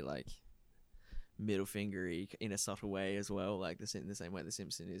very like middle fingery in a subtle way as well, like the same way The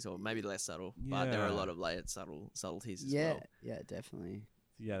Simpsons is, or maybe less subtle. But there are a Yeah. lot of layered subtleties as yeah, well. yeah, definitely.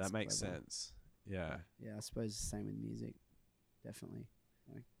 Yeah, that That's makes clever. sense. Yeah. Yeah, I suppose the same with music. Definitely.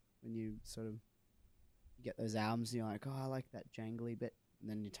 Like when you sort of get those albums, and you're like, oh, I like that jangly bit, and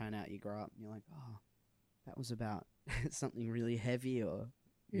then you turn out, you grow up, and you're like, oh, that was about something really heavy, or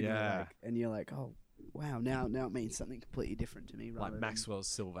Yeah. and you're like, oh, wow, now it means something completely different to me, Like rather Maxwell's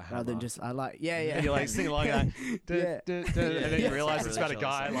Silver Hammer. rather than just I like, yeah, And you're like singing along like, Yeah. and then you Yeah. realize it's got a Really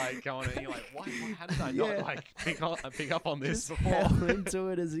guy jealous. like going, and you're like, what? How did I Yeah. not like pick up on this just before? fell into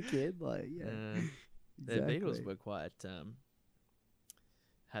it as a kid, like The Beatles exactly. were quite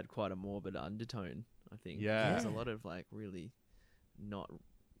had quite a morbid undertone, I think. Yeah. There's a lot of like really not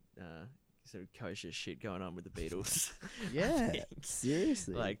sort of kosher shit going on with the Beatles. I Yeah, think.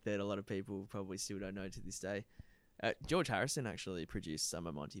 seriously, Like that a lot of people probably still don't know to this day. George Harrison actually produced some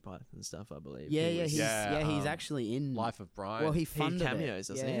of Monty Python stuff, I believe. yeah, He was- he's actually in. Life of Brian. Well, he he funded cameos,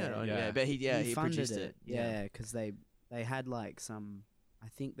 it. doesn't he? Yeah. Yeah. But he funded produced it. Yeah, because they had like some. I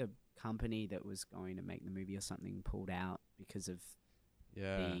think the company that was going to make the movie or something pulled out because of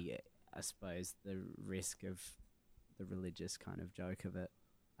Yeah. I suppose the risk of the religious kind of joke of it.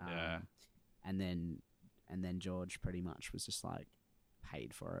 Yeah. And then George pretty much was just like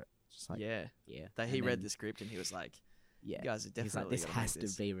paid for it. Just like yeah. yeah. That he And read then- the script and he was like, Yeah. "You guys are He's like, definitely this gonna make has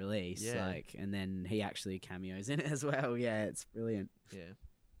this." to be released. Yeah. Like, and then he actually cameos in it as well. Yeah, it's brilliant. Yeah.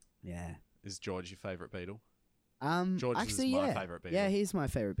 Yeah. Is George your favorite Beatle? George is my favourite Beatle. Yeah, he's my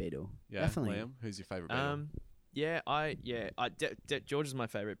favorite Beatle. Yeah, Definitely. Liam, who's your favorite Beatle? George is my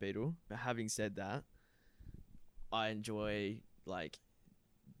favorite Beatle. But having said that, I enjoy like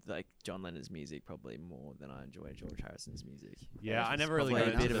John Lennon's music probably more than I enjoy George Harrison's music. Yeah, I It's never really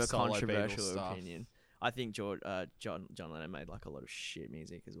probably got a bit into of the a solo Beatles controversial stuff. opinion. I think John Lennon made like a lot of shit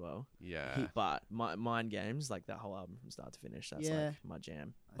music as well. Yeah. But Mind Games, like that whole album from start to finish, that's Yeah. like my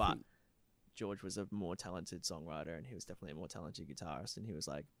jam. I But think- George was a more talented songwriter, and he was definitely a more talented guitarist. And he was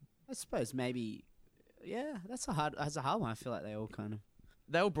like, I suppose maybe. Yeah, that's a hard one. I feel like they all kind of.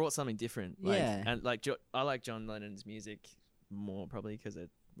 they all brought something different. Like, Yeah. and like I like John Lennon's music more probably because it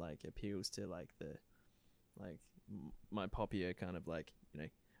like appeals to like the my poppier kind of like, you know,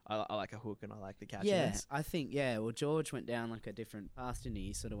 I like a hook and I like the catchiness. Yeah, I think Well, George went down like a different path, didn't he?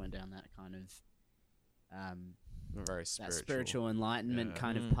 He sort of went down that kind of Very that spiritual. spiritual enlightenment Yeah.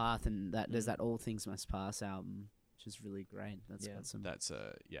 kind of Mm. path, and there's Mm. that All Things Must Pass album, which is really great. That's Yeah. got some. That's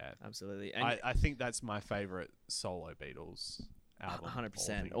yeah. Absolutely. And I think that's my favorite solo Beatles album.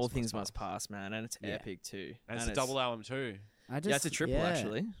 100%. All things must pass, man, and it's Yeah. epic too. And it's a double album too. I just, Yeah, it's a triple yeah.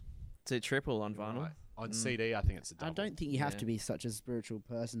 actually. It's a triple on You're vinyl. right. On Mm. CD, I think it's a double. I don't think you have Yeah. to be such a spiritual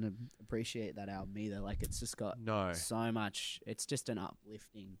person to appreciate that album either. Like, it's just got No. so much. It's just an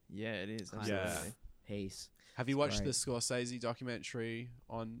uplifting Yeah, it is. Kind of. Absolutely. piece. Have you It's watched the great. Scorsese documentary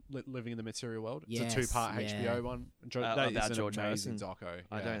on Living in the Material World? It's Yes, a 2-part yeah. HBO one. That about is George an amazing Harrison. doco.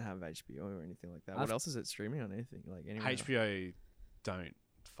 I yeah. don't have HBO or anything like that. I've- What else is it streaming on? Anything like anywhere? HBO don't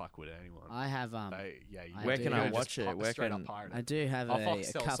fuck with anyone. I have Where do. can I You watch it? Where straight can up pirate I it. do have Oh, a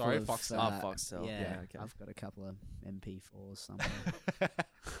Foxtel, couple sorry, of Foxtel. Foxtel. Yeah, Yeah, okay. I've got a couple of MP4s somewhere.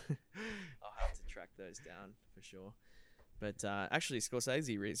 I'll have to track those down for sure. But actually,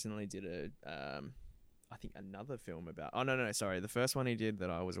 Scorsese recently did I think another film about. Oh no, sorry. The first one he did that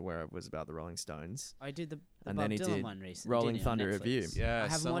I was aware of was about the Rolling Stones. I did the And Bob then he Dylan did one recently. Rolling didn't he, on Thunder Review. Netflix? Yeah, I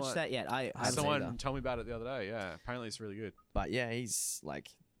haven't someone- watched that yet. I haven't Someone either. told me about it the other day. Yeah, apparently it's really good. But yeah, his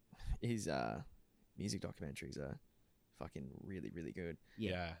music documentaries are fucking really good.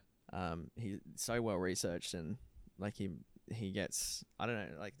 Yeah. He's so well researched and like he gets, I don't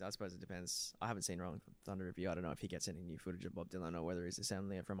know, like I suppose it depends. I haven't seen Rolling Thunder Review. I don't know if he gets any new footage of Bob Dylan or whether he's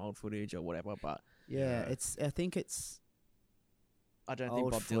assembling it from old footage or whatever. But Yeah, Yeah. I think it's I don't think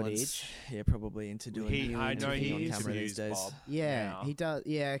Old Bob Dylan's footage. probably into doing He, new I know interview he on camera interviews these days. Bob. yeah, now. he does.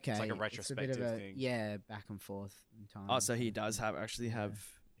 Yeah, okay. like a It's bit of retrospective a, thing. Yeah, back and forth in time. Oh, so he does actually Yeah. have.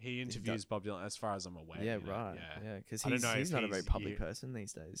 He interviews Bob Dylan, as far as I'm aware. Yeah, you know, right. Yeah. Yeah, because I don't know he's if not a very he's- public he- person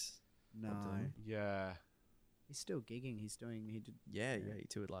these days. No, Bob Dylan. Yeah. he's still gigging. He did. Yeah, Yeah. he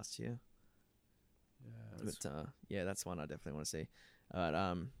toured last year. Yeah. But yeah, that's one I definitely want to see.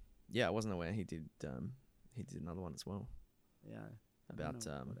 But yeah, I wasn't aware he did another one as well. Yeah. I don't About,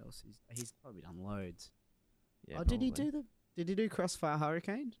 know what else he's probably done loads. Yeah, oh, did he probably. Did he do Crossfire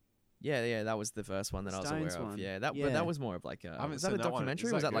Hurricane? Yeah, that was the first one that I was Stones aware of. one. Yeah, but Yeah. that was more of like a. haven't Was that a seen that one. documentary?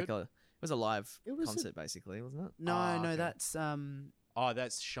 Is Or was that that like good? it was a live It was a- concert basically, wasn't it? No, Ah, no, okay. that's Oh,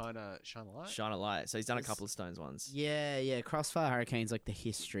 that's Shine a Light? Shine a Light. So he's done a It's- couple of Stones ones. yeah. Crossfire Hurricane's like the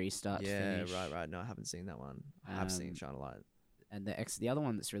history start to Yeah, finish. right. No, I haven't seen that one. I have seen Um, Shine a Light. And the other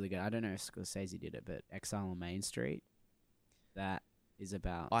one that's really good. I don't know if Scorsese did it, but Exile on Main Street. That is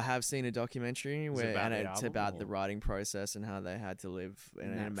about. I have seen a documentary it where, about and the it's album, about the or- writing process and how they had to live in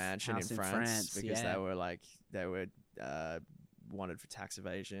In a that mansion in house in France, France, because yeah. they were wanted for tax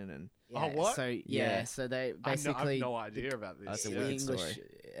evasion and Oh, what? So Yeah. so they I have basically no idea about this. That's a the weird English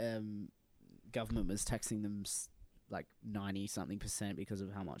story. Government was taxing them like 90-something% because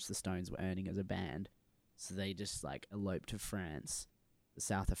of how much the Stones were earning as a band. So they just like eloped to France, the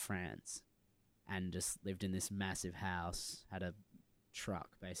south of France, and just lived in this massive house. Had a truck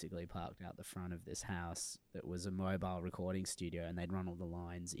basically parked out the front of this house that was a mobile recording studio, and they'd run all the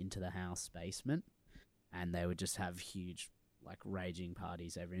lines into the house basement, and they would just have huge like raging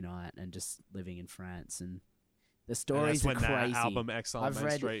parties every night and just living in France. And the And stories that's when are crazy. that album Exile I've Main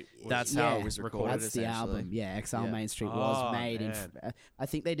read- Street was That's how it Yeah. was recorded. recorded. That's the essentially. album. Yeah, Exile Yeah. Main Street Oh, was made man. in. I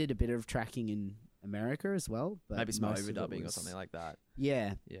think they did a bit of tracking in America as well, but Maybe some most of it overdubbing or was- something like that.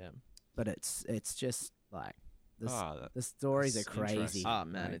 Yeah, Yeah. but it's just like Ah, that- the stories are that's crazy. interesting. Oh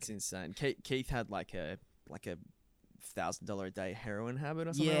man, Like, it's insane. Keith had like a $1,000 a day heroin habit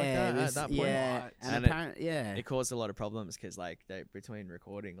or something like that this- at that point. yeah, What? and And apparently, yeah, It caused a lot of problems because like between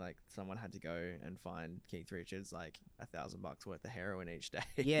recording, like someone had to go and find Keith Richards like $1,000 worth of heroin each day.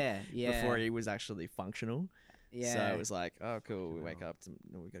 yeah, Before he was actually functional. yeah. So it was like, oh cool, we Fucking wake hell. up to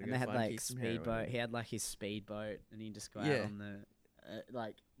we gotta and go they had find like Keith some heroin. speedboat. He had like his speedboat, and he'd just go out Yeah. on the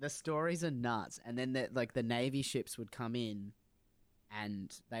like the stories are nuts. And then the Navy ships would come in,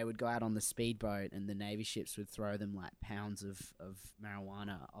 and they would go out on the speedboat, and the Navy ships would throw them like pounds of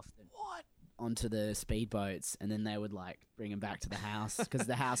marijuana off the onto the speedboats, and then they would like bring them back to the house because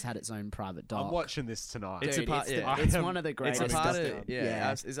the house had its own private dock. I'm watching this tonight. It's a Dude, part- it's, yeah. it's I am- one of the It's greatest. a part of stuff.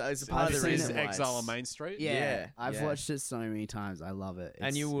 Yeah. it's a part I've of the seen reason it. why Exile on it's- Main Street. Yeah, Yeah, I've yeah. watched it so many times. I love it.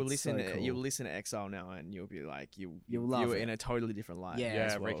 And you It's- will it's listen so to cool. you'll listen to Exile now, and you'll be like You'll love you're it. in a totally different light. Yeah. Yeah,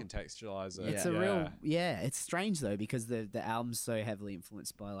 as well. recontextualize it. It's a real It's strange though because the album's so heavily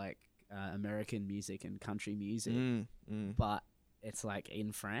influenced by like American music and country music, but it's like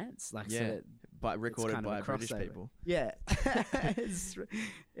in France, like Yeah. so but recorded kind of by a British crossover. people. yeah, it's,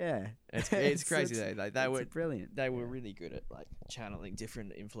 yeah, It's crazy though. Like they it's were brilliant. they were really good at like channeling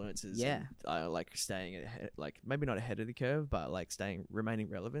different influences. Yeah. and, like staying ahead, like maybe not ahead of the curve, but like remaining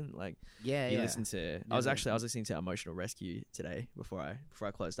relevant. Like Yeah, you yeah. listen to. I was listening to Emotional Rescue today before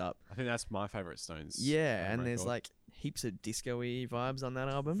I closed up. I think that's my favorite Stones. Yeah, and there's record. like heaps of disco-y vibes on that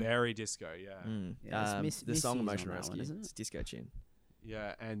album. very disco. Yeah, Mm. Yeah, it's The song Missy's on Emotional that one, Rescue. isn't it? It's a disco tune.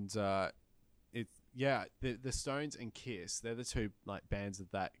 yeah, and the Stones and Kiss. They're the two like bands of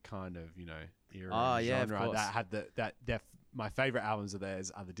that kind of era. Oh, and yeah, of genre course. that had my favorite albums of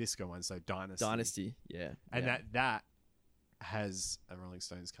theirs are the disco ones. So Dynasty. Yeah. and yeah. that has a Rolling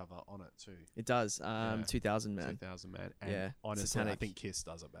Stones cover on it too. It does. Yeah. 2000 Man. 2000 Man. And Yeah, honestly, I Satanic. think Kiss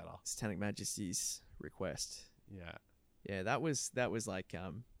does it better. Satanic Majesty's Request. Yeah. Yeah, that was like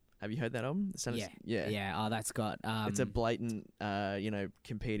have you heard that album? Yeah. Yeah. Oh, that's got It's a blatant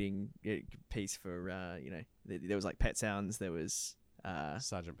competing piece for there was like Pet Sounds, there was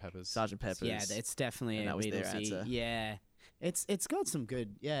Sergeant Pepper's. Sgt. Pepper's. yeah. It's definitely and a that was their Beatlesy. answer. Yeah. It's got some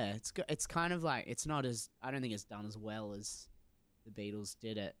good. Yeah. It's kind of like it's not as I don't think it's done as well as the Beatles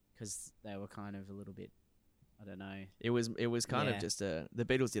did it because they were kind of a little bit. I don't know. It was kind Yeah. of just the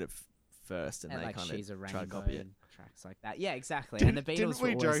Beatles did it first, and And they like kind She's a of Rainbow tried to copy it. and tracks like that. Yeah, exactly. Didn't, and the Beatles didn't we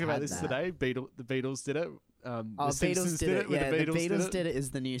always joke about had this that. today? The Beatles did it. Oh, the Beatles Simpsons did it. when Yeah, the the Beatles, Beatles did it.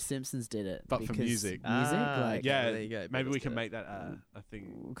 Is the new Simpsons did it, But for because music. Ah, like okay, Yeah, well, there you go. maybe Beatles we did can it. make that a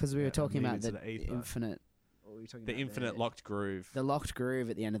thing. because we were a talking meme about into the the ether. infinite. What were we talking The about? infinite locked groove. The locked groove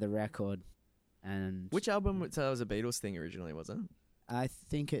at the end of the record, and Which album was a Beatles thing originally, was it? I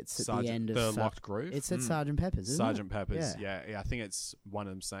think it's at Sergeant, the end of the Sa- locked groove. It's at Mm. Sergeant Pepper's, isn't Sergeant Pepper's. Yeah. Yeah. I think it's one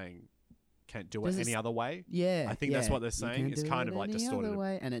of them saying, "Can't do Does it it any s- other way." it? Yeah, I think that's yeah. what they're You saying. can It's do kind it of like any distorted. other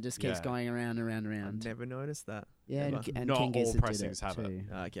way, and it just keeps Yeah. going around and round and I round. never noticed that. Yeah, ever. and Not King all Gizzard did pressings it have it. too.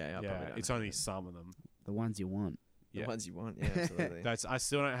 Okay, I probably Yeah, don't it's know. only some of them. The ones you want. The Yeah. ones you want. Yeah, absolutely. I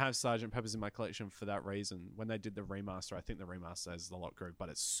still don't have Sergeant Pepper's in my collection for that reason. When they did the remaster, I think the remaster has the locked groove, but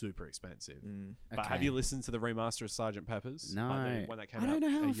it's super expensive. Mm. But have Okay. you listened to the remaster of Sergeant Pepper's? No, Like the one that came I don't out know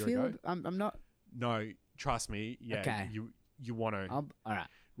how a I year feel. ago? I'm not. No, trust me. Yeah, Okay. you want to. All right.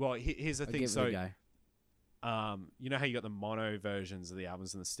 Well, here's the I'll thing. give So it a go. you know how you got the mono versions of the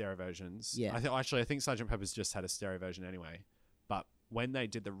albums and the stereo versions? Yeah. I think Sgt. Pepper's just had a stereo version anyway. But when they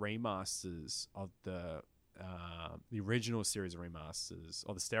did the remasters of the original series of remasters,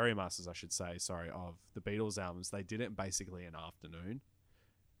 or the stereo masters, I should say, sorry, of the Beatles albums, they did it in basically an afternoon.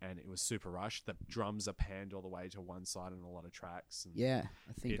 And it was super rushed. The drums are panned all the way to one side on a lot of tracks. And Yeah,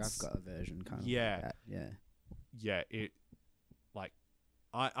 I think I've it's- got a version kind of yeah. like that. Yeah. yeah, it like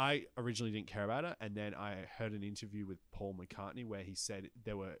I originally didn't care about it, and then I heard an interview with Paul McCartney where he said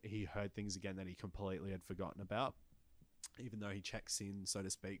he heard things again that he completely had forgotten about, even though he checks in, so to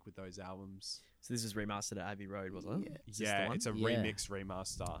speak, with those albums. So this was remastered at Abbey Road, wasn't it? Yeah. Is this the Yeah, one? it's a Yeah. remix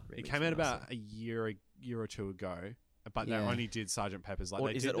remaster. It Remix came out about remaster. a year or two ago, but they Yeah. only did Sergeant Pepper's. Like Or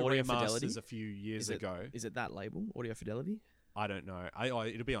they is did it the Audio remasters Fidelity? a few years Is it- ago. Is it that label, Audio Fidelity? I don't know.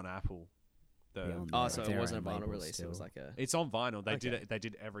 It'll be on Apple. Yeah, on Oh, their- so it their wasn't a own vinyl label release. It was still. like a. It's on vinyl. They did Okay. it. They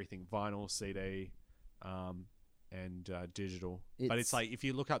did everything: vinyl, CD, and digital. But it's It's- like if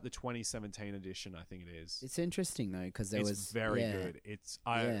you look up the 2017 edition, I think it is. It's interesting though because there It's was very yeah. good.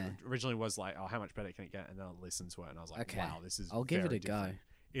 I Yeah. originally was like, oh, how much better can it get? And then I listened to it and I was like, Okay. wow, this is. I'll give it very a different.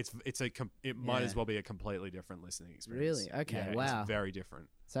 go. It might as Yeah. well be a completely different listening experience. Really? Okay, Yeah, wow. It's very different.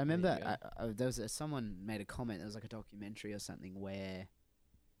 So I There you remember go. there was someone made a comment. There was like a documentary or something where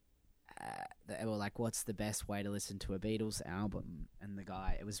they were like, "What's the best way to listen to a Beatles album?" And the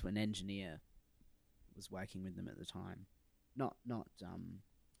guy, it was an engineer, was working with them at the time. Not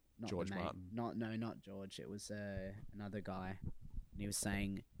not George the mate. Martin. Not George. It was another guy, and he was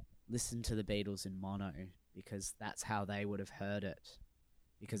saying, listen to the Beatles in mono because that's how they would have heard it.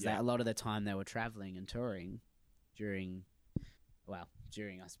 Because Yeah. a lot of the time they were traveling and touring during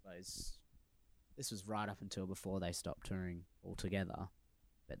I suppose this was right up until before they stopped touring altogether,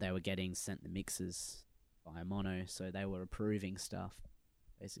 but they were getting sent the mixes by mono, so they were approving stuff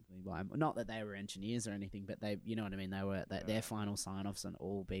basically by, not that they were engineers or anything, but they, you know what I mean, they were their final sign-offs on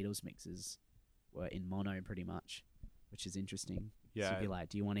all Beatles mixes were in mono pretty much, which is interesting. So Yeah. you'd be like,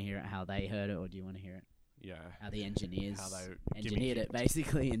 do you want to hear it how they heard it, or do you want to hear it Yeah. how the engineers How they engineered it gimmicked.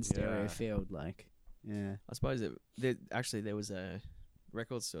 basically in stereo Yeah. field? Like, yeah. I suppose there was a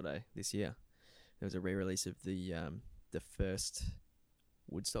record store day this year. There was a re-release of the first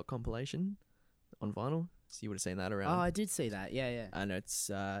Woodstock compilation on vinyl. So you would have seen that around. Oh, I did see that. Yeah, yeah. And it's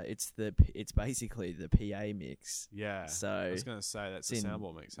basically the PA mix. Yeah. So I was gonna say that's a it's in-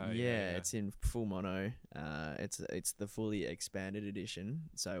 sample mix. Hey? yeah, it's in full mono. It's the fully expanded edition.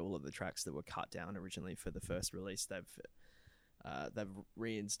 So all of the tracks that were cut down originally for the first release, they've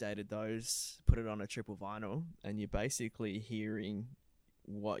reinstated those, put it on a triple vinyl, and you're basically hearing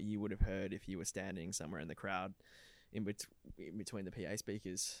what you would have heard if you were standing somewhere in the crowd, in between the PA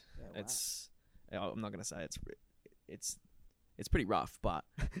speakers. I'm not gonna say it's pretty rough, but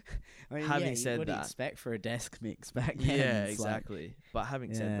I mean, having yeah, said what do you that- expect for a desk mix back then? yeah, It's like- exactly. But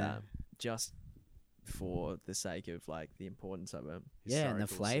having said Yeah. that, just for the sake of like the importance of it, yeah, and the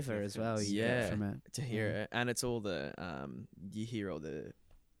Historical flavour as well. significance. You get Yeah. from it. to hear Yeah. it, and it's all the you hear all the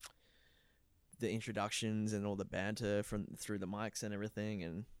introductions and all the banter through the mics and everything,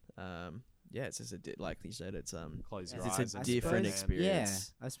 and yeah, it's just like you said, it's Close your it's eyes. a and different man.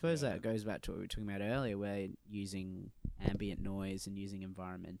 experience. Yeah, I suppose Yeah. that goes back to what we were talking about earlier, where using ambient noise and using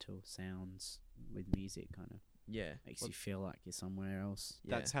environmental sounds with music kind of Yeah, makes you feel like you're somewhere else.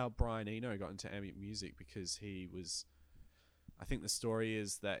 yeah. That's how Brian Eno got into ambient music, because he was, I think the story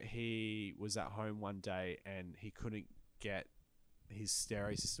is that he was at home one day and he couldn't get his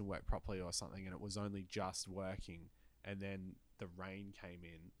stereo system work properly or something, and it was only just working, and then the rain came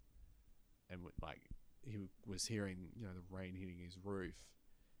in and like he was hearing, you know, the rain hitting his roof,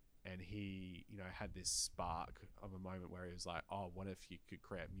 and he, you know, had this spark of a moment where he was like, oh, what if you could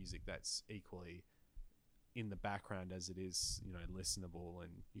create music that's equally in the background as it is, you know, listenable,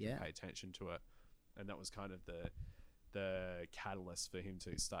 and you Yeah. can pay attention to it. And that was kind of the catalyst for him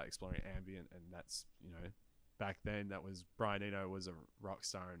to start exploring ambient. And that's, you know, back then that was Brian Eno was a rock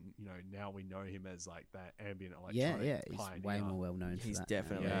star, and you know, now we know him as like that ambient electronic Yeah, he's pioneer. way more well known for He's that.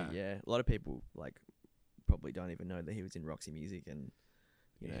 definitely Yeah. A lot of people like probably don't even know that he was in Roxy Music, and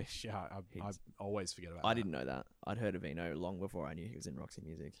you know, I he's- always forget about I that. didn't know that. I'd heard of Eno long before I knew he was in Roxy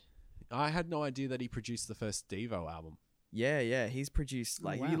Music. I had no idea that he produced the first Devo album. Yeah, he's produced Oh,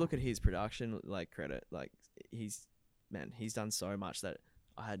 like wow. you look at his production like credit, like he's done so much that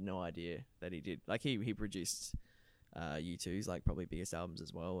I had no idea that he did. Like he produced U2's like probably biggest albums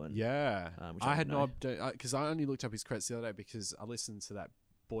as well, and Yeah, which I I had didn't no know. idea, because I only looked up his credits the other day because I listened to that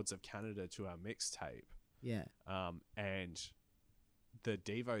Boards of Canada to our mixtape, Yeah. and the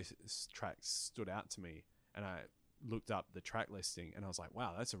Devo tracks stood out to me, and I looked up the track listing, and I was like,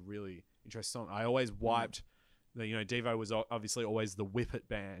 wow, that's a really interesting song. I always wiped the, you know, Devo was obviously always the Whip It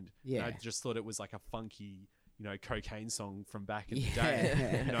band. Yeah. And I just thought it was like a funky, you know, cocaine song from back in the Yeah.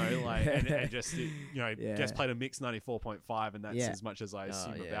 day, you know, like, and just, you know, Yeah. gets played a mix 94.5, and that's Yeah. as much as I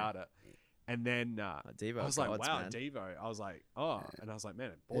assume yeah. about it. And then Devo I was like, gods, wow, man. Devo. I was like, oh, and I was like,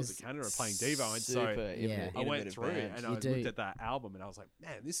 man, Boards of There's Canada are playing Devo, and Super so Yeah. I went innovative through band. and You I do. looked at that album, and I was like,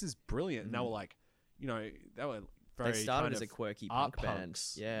 man, this is brilliant. And they were like, you know, they were very They started kind as a of quirky art punk band.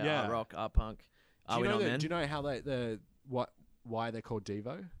 punks. Yeah, Yeah. art rock, art punk. Do Are you we know not that, men? do you know how why they're called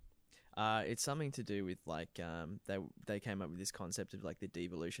Devo? It's something to do with like they came up with this concept of like the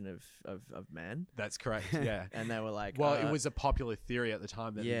devolution of man, That's correct. Yeah. and they were like, Well, it was a popular theory at the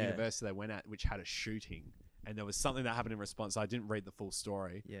time that Yeah. the university they went at, which had a shooting, and there was something that happened in response. I didn't read the full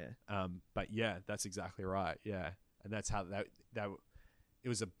story, yeah, but yeah, that's exactly right. Yeah, and that's how that it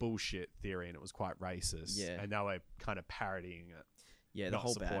was a bullshit theory, and it was quite racist. Yeah. and they were kind of parodying it. yeah. The not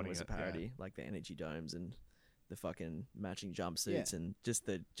whole band supporting was a it, yeah. parody, like the energy domes and the fucking matching jumpsuits and just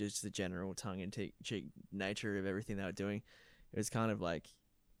the general tongue in cheek nature of everything they were doing. It was kind of like,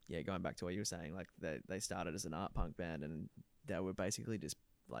 yeah, going back to what you were saying, like they started as an art punk band, and they were basically just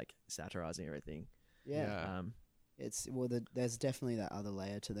like satirizing everything. Yeah. It's there's definitely that other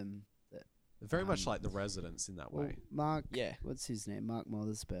layer to them. That Very much Um, like the Residents in that well, way. Mark, Yeah. what's his name? Mark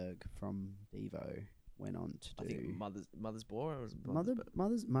Mothersberg from Devo went on to I do think Mother's Boy or was it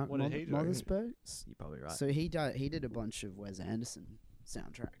Mark What did he do? Mothersberg. You're probably right. So he did a bunch of Wes Anderson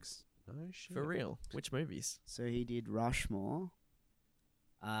soundtracks. No shit. For real? Which movies? So he did Rushmore.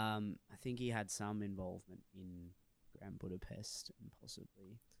 I think he had some involvement in Grand Budapest and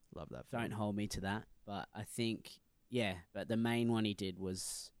possibly. Love that film. Don't hold me to that, but I think but the main one he did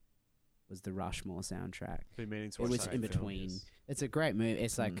was the Rushmore soundtrack. Been meaning to It watch was that in film, between. yes. It's a great movie.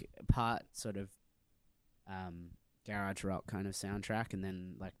 It's like part sort of garage rock kind of soundtrack, and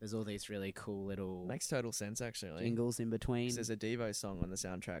then like there's all these really cool little Makes total sense, actually. jingles in between. 'Cause there's a Devo song on the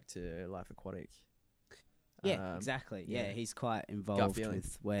soundtrack to Life Aquatic. Yeah, exactly. Yeah, yeah. he's quite involved feeling.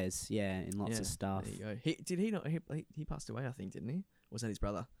 with Wes. Yeah, in lots of stuff. There you go. He not he passed away, I think, didn't he? Or was that his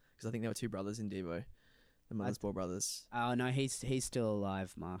brother? Because I think there were two brothers in Devo, the Mothersbaugh brothers. Oh no, he's still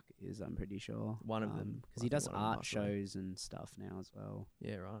alive. Mark is, I'm pretty sure. One of them. because I he think does one of them art passed away. shows and stuff now as well.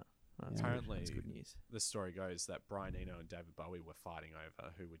 Yeah, right. That's Yeah. good. Apparently, That's good news. the story goes that Brian Eno and David Bowie were fighting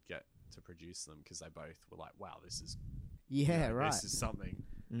over who would get to produce them because they both were like, "Wow, this is Yeah, right. This is something."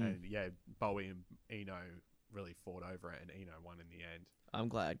 Mm. And yeah, Bowie and Eno really fought over it, and Eno won in the end. I'm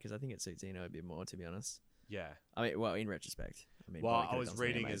glad because I think it suits Eno a bit more, to be honest. Yeah. I mean, well, in retrospect. I mean, Well, Bowie I could've was done something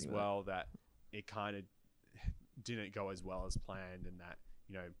reading as amazing with it. well that it kind of didn't go as well as planned, and that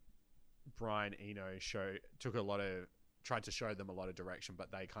Brian Eno tried to show them a lot of direction,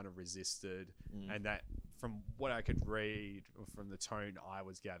 but they kind of resisted, and that from what I could read, or from the tone I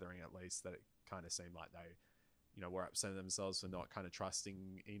was gathering at least, that it kind of seemed like they were upset themselves for not kind of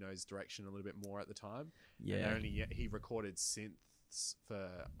trusting Eno's direction a little bit more at the time. Yeah. And he recorded synths for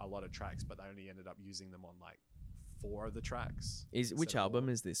a lot of tracks, but they only ended up using them on like 4 of the tracks. Which instead of album all.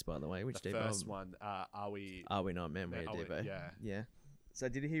 is this, by the way? Which The Devo first album? one? Are we Not Men, We're Are We- Devo? yeah. Yeah. So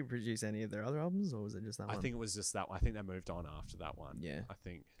did he produce any of their other albums, or was it just that I one? think it was just that one. I think they moved on after that one. Yeah. I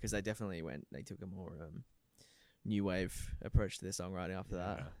think. Because they definitely they took a more new wave approach to their songwriting after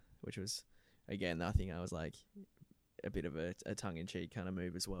Yeah. that, which was, again, I think I was like a bit of a tongue-in-cheek kind of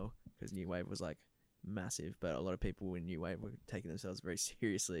move as well, because new wave was like massive, but a lot of people in new wave were taking themselves very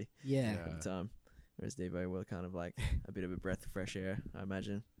seriously Yeah. at the time, whereas Devo were kind of like a bit of a breath of fresh air, I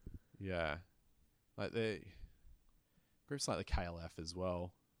imagine. Yeah. Like the groups like the KLF as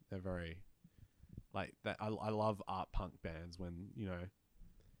well. They're very like that. I love art punk bands when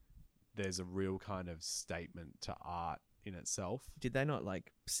there's a real kind of statement to art in itself. Did they not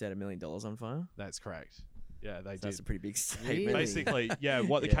like set $1 million on fire? That's correct. Yeah, they So that's did. a pretty big statement. Really? Basically, yeah.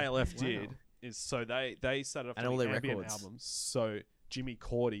 What the Yeah. KLF Wow. did is so they started off And all doing their ambient records. albums. So Jimmy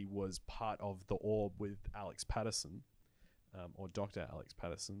Cordy was part of the Orb with Alex Patterson, or Dr. Alex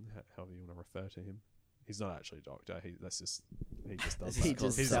Patterson, however you want to refer to him. He's not actually a doctor. He just does He that.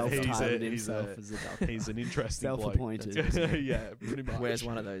 just He's self-titled he's himself as a doctor. He's an interesting bloke. Self-appointed. Yeah, pretty much. Wears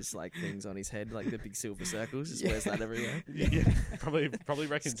one of those like things on his head, like the big silver circles. Just wears that everywhere. Yeah, probably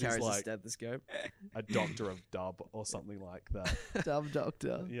reckons Just he's carries a like stethoscope. a doctor of dub or something like that. Dub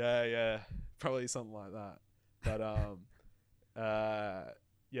Doctor. Yeah, probably something like that. But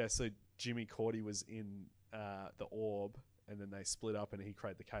yeah, so Jimmy Cordy was in the Orb, and then they split up, and he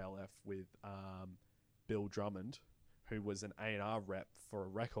created the KLF with Bill Drummond, who was an A&R rep for a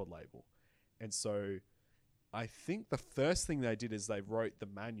record label. And so I think the first thing they did is they wrote the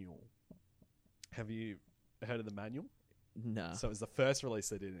manual. Have you heard of the manual? No. So it was the first release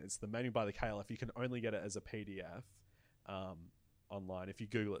they did. It's the manual by the KLF. You can only get it as a PDF online if you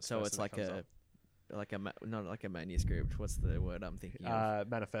Google it. So first it's and it like comes up. not like a manuscript. What's the word I'm thinking of?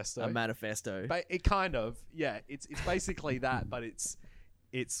 Manifesto. A manifesto. It kind of, yeah. It's basically that, but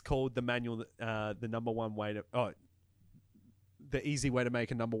it's called the manual. The number one way to the easy way to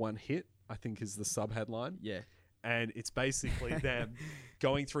make a number one hit, I think, is the subheadline. Yeah. And it's basically them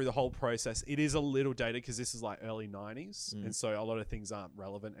going through the whole process. It is a little dated because this is like early 90s, and so a lot of things aren't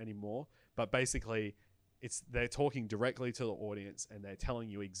relevant anymore. But basically, they're talking directly to the audience, and they're telling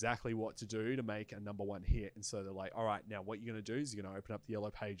you exactly what to do to make a number one hit. And so they're like, all right, now what you're going to do is you're going to open up the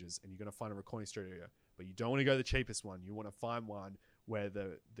Yellow Pages, and you're going to find a recording studio. But you don't want to go the cheapest one. You want to find one where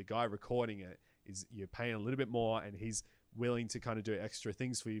the guy recording it is, you're paying a little bit more, and he's willing to kind of do extra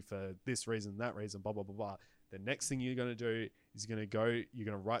things for you for this reason, that reason, blah, blah, blah, blah. The next thing you're going to do is you're going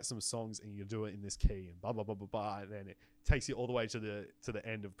to write some songs, and you do it in this key, and blah, blah, blah, blah, blah. And then it takes you all the way to the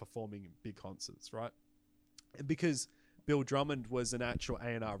end of performing big concerts, right? And because Bill Drummond was an actual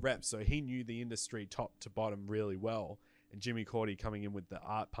A&R rep, so he knew the industry top to bottom really well. And Jimmy Cordy coming in with the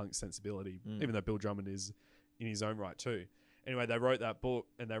art punk sensibility, even though Bill Drummond is in his own right too. Anyway, they wrote that book,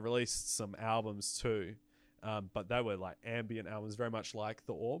 and they released some albums too. But they were like ambient albums, very much like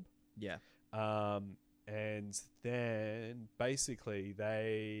The Orb. Yeah. And then basically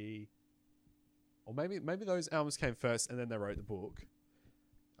or maybe those albums came first, and then they wrote the book.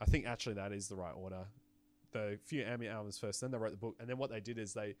 I think actually that is the right order. the few ambient albums first, then they wrote the book, and then what they did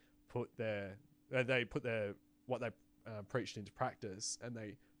is they put their what they preached into practice, and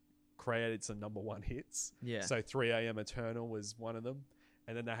they created some #1 hits. Yeah. So 3 a.m. Eternal was one of them,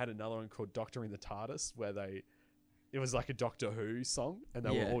 and then they had another one called Doctor in the TARDIS, where it was like a Doctor Who song, and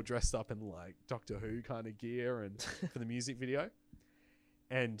they were all dressed up in like Doctor Who kind of gear and for the music video.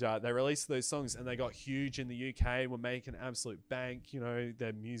 And they released those songs, and they got huge in the UK, were making absolute bank. You know,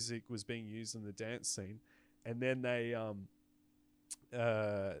 their music was being used in the dance scene. And then they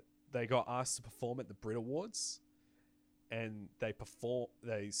got asked to perform at the Brit Awards, and they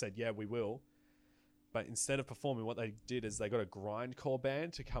said, yeah, we will. But instead of performing, what they did is they got a grindcore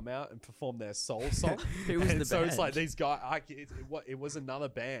band to come out and perform their soul song. Who was the so band? it's like these guys, it was another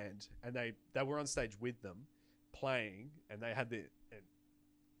band, and they were on stage with them playing, and they had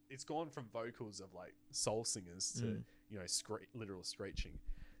it's gone from vocals of like soul singers to, you know, literal screeching.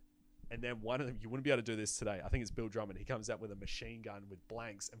 And then one of them, you wouldn't be able to do this today. I think it's Bill Drummond. He comes out with a machine gun with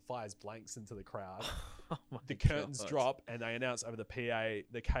blanks and fires blanks into the crowd. The curtains drop, and they announce over the PA,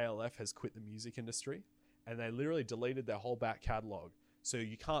 the KLF has quit the music industry, and they literally deleted their whole back catalog. So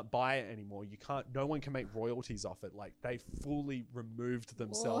you can't buy it anymore. No one can make royalties off it. Like, they fully removed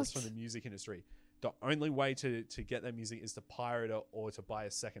themselves from the music industry. The only way to get their music is to pirate it or to buy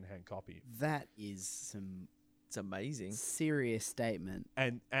a secondhand copy. That is some It's amazing. serious statement.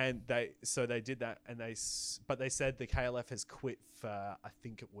 And they did that, and they said the KLF has quit for, I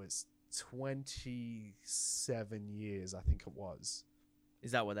think it was 27 years. I think it was.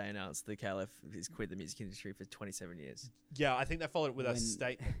 Is that what they announced? The KLF has quit the music industry for 27 years. Yeah, I think they followed it with a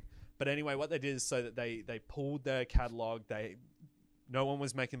statement. But anyway, what they did is so that they pulled their catalog. They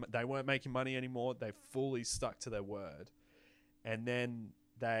weren't making money anymore. They fully stuck to their word. And then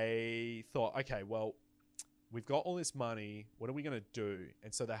they thought, okay, well, we've got all this money. What are we going to do?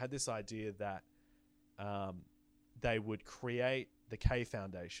 And so they had this idea that they would create the K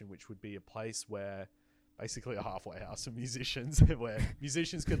Foundation, which would be a place where basically a halfway house for musicians, where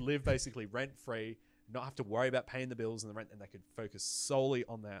musicians could live basically rent-free, not have to worry about paying the bills and the rent, and they could focus solely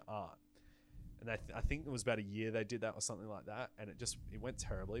on their art. And I think it was about a year they did that or something like that, and it went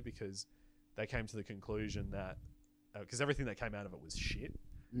terribly because they came to the conclusion that, because everything that came out of it was shit,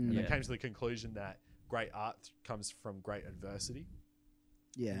 and they came to the conclusion that great art comes from great adversity,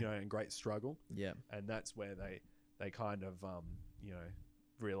 and great struggle. Yeah. And that's where they kind of,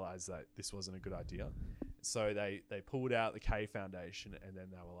 realized that this wasn't a good idea. So they pulled out the K Foundation, and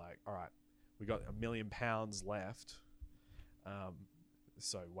then they were like, all right, we got £1 million left.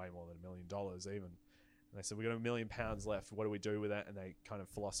 So way more than $1 million even. And they said, we got £1 million left. What do we do with that? And they kind of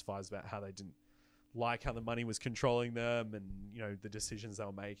philosophized about how they didn't like how the money was controlling them and, the decisions they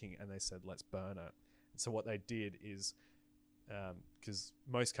were making. And they said, let's burn it. And so what they did is, because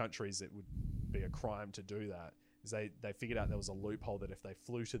most countries it would be a crime to do that, is they figured out there was a loophole that if they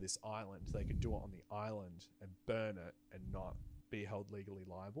flew to this island, they could do it on the island and burn it and not be held legally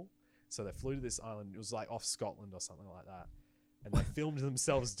liable. So they flew to this island. It was like off Scotland or something like that. And they filmed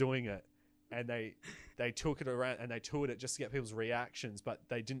themselves doing it. And they took it around and they toured it just to get people's reactions, but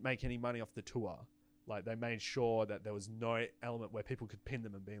they didn't make any money off the tour. Like, they made sure that there was no element where people could pin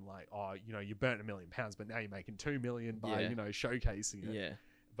them and being like, oh, you burnt £1 million, but now you're making $2 million by, showcasing it. Yeah.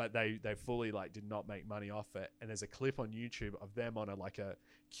 But they fully did not make money off it. And there's a clip on YouTube of them on a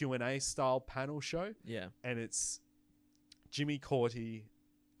Q&A style panel show. Yeah. And it's Jimmy Corti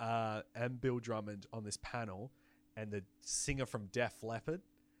and Bill Drummond on this panel, and the singer from Def Leppard.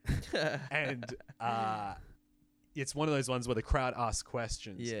 And it's one of those ones where the crowd asks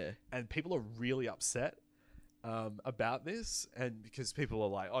questions. Yeah. And people are really upset about this, and because people are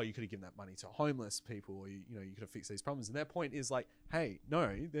like, oh, you could have given that money to homeless people, or you could have fixed these problems. And their point is like, hey,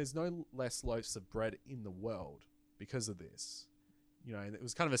 no, there's no less loaves of bread in the world because of this. And it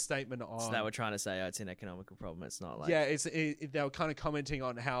was kind of a statement on. So they were trying to say, it's an economical problem. It's not like. Yeah, they were kind of commenting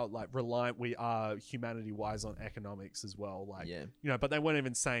on how reliant we are humanity wise on economics as well. But they weren't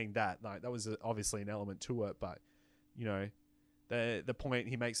even saying that. Like, that was obviously an element to it, but the point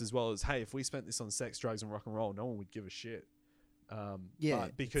he makes as well is, hey, if we spent this on sex, drugs, and rock and roll, no one would give a shit.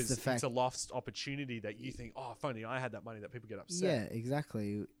 But because it's a lost opportunity that you think, oh, if only I had that money, that people get upset. Yeah,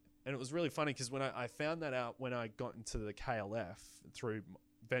 exactly. And it was really funny because when I found that out when I got into the KLF through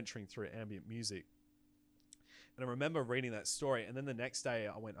venturing through ambient music, and I remember reading that story, and then the next day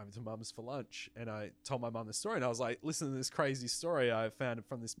I went over to Mum's for lunch and I told my mum the story, and I was like, listen to this crazy story I found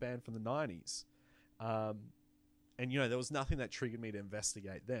from this band from the 90s. And there was nothing that triggered me to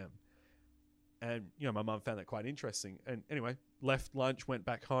investigate them. And my mum found that quite interesting. And anyway, left lunch, went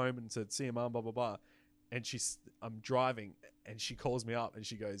back home and said, see you, Mum, blah, blah, blah. and I'm driving, and she calls me up and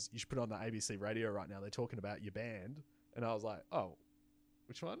she goes, "You should put on the ABC radio right now. They're talking about your band." And I was like, "Oh,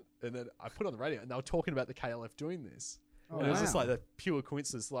 which one?" And then I put on the radio, and they were talking about the KLF doing this. Oh, And it was just wow. like the pure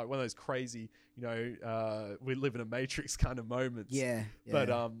coincidence, like one of those crazy, we live in a matrix kind of moments. Yeah.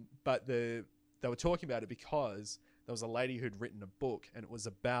 But they were talking about it because there was a lady who'd written a book, and it was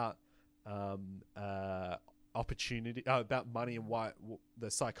about opportunity, about money and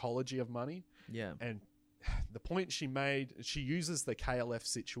the psychology of money. Yeah. And the point she made, she uses the KLF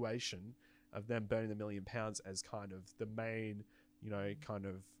situation of them burning the £1 million as kind of the main, kind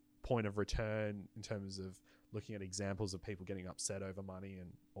of point of return in terms of looking at examples of people getting upset over money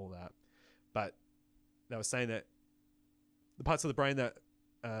and all that. But they were saying that the parts of the brain that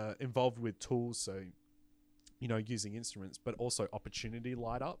involved with tools, so using instruments, but also opportunity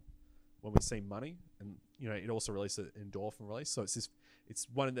light up when we see money, and it also releases an endorphin release. So it's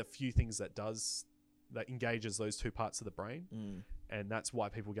one of the few things that engages those two parts of the brain, and that's why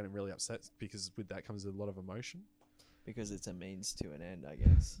people are getting really upset, because with that comes a lot of emotion. Because it's a means to an end, I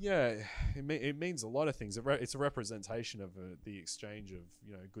guess. Yeah, it means a lot of things. It's a representation of the exchange of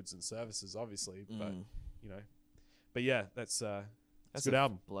goods and services, obviously. But yeah, that's a good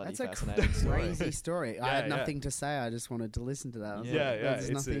album. Bloody That's a fascinating story. crazy story. I Yeah, had yeah. nothing to say. I just wanted to listen to that. I was Yeah, like, yeah, There's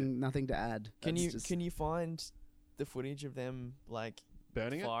it's nothing to add. Can That's you just- find the footage of them like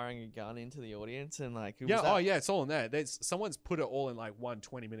Burning it. firing a gun into the audience and like who Yeah, was that? yeah, it's all in there. Someone's put it all in like one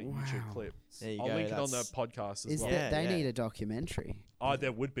 20-minute YouTube Wow. clip. There you I'll go. link it on the that's- podcast as Is well. Yeah, that they yeah. need a documentary? Oh,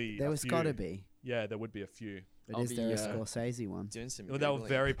 there would be. There a was few. got to be. Yeah, there would be a few. But I'll is be, there a uh, Scorsese one? doing some. Well, they were Googling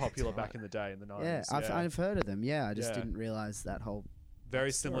very popular tonight. back in the day in the 90s. Yeah, I've heard of them. Yeah, I just Yeah. didn't realize that whole.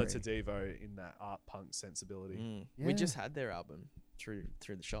 Very similar to story. Devo in that art punk sensibility We Yeah. just had their album through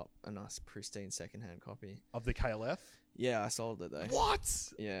the shop, a nice pristine secondhand copy. of the KLF. Yeah, I sold it though.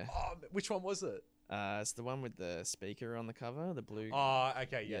 What? Yeah, Oh, which one was it? it's the one with the speaker on the cover, the blue. Oh,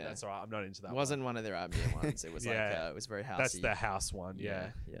 okay, yeah, Yeah. that's all right. I'm not into that. It wasn't one of their ambient ones. It was like Yeah. it was very housey. That's the house one.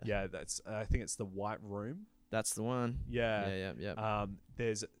 Yeah, yeah. yeah. That's. I think it's the White Room. That's the one. Yeah. Yeah.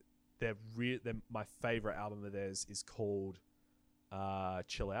 My favorite album of theirs is called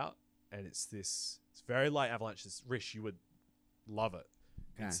Chill Out, and it's very light Avalanche. Rish, you would love it.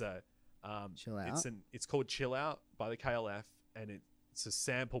 Okay. It's Chill Out. It's called Chill Out by the KLF, and it's a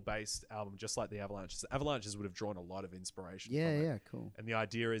sample based album, just like the Avalanches. The Avalanches would have drawn a lot of inspiration. Yeah, from it. yeah, cool. And the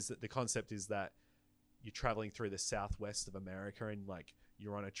idea is that the concept is that you're traveling through the southwest of America, and like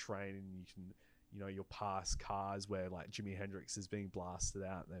you're on a train, and you can, you'll pass cars where like Jimi Hendrix is being blasted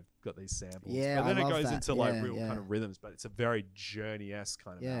out, and they've got these samples. Yeah, but then I it love goes that. into like Yeah, real yeah. kind of rhythms, but it's a very Journey-esque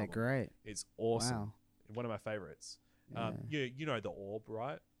kind of Yeah, album. great. It's awesome. Wow. One of my favorites. Yeah. You know the Orb,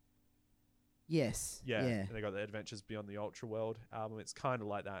 right? Yes. Yeah. Yeah. And they got the Adventures Beyond the Ultra World album. It's kind of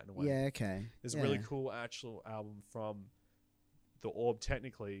like that in a way. Yeah. Okay. There's yeah. a really cool actual album from the Orb,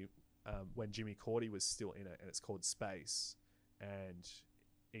 technically, when Jimmy Cordy was still in it, and it's called Space. And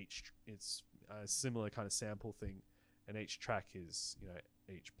it's a similar kind of sample thing, and each track is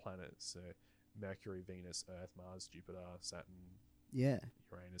each planet. So Mercury, Venus, Earth, Mars, Jupiter, Saturn, Yeah.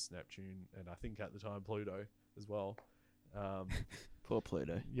 Uranus, Neptune, and I think at the time Pluto as well. Poor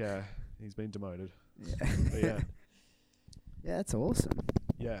Pluto. Yeah, he's been demoted. Yeah. But yeah. Yeah, that's awesome.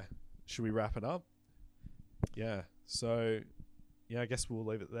 Yeah. Should we wrap it up? Yeah. So, yeah, I guess we'll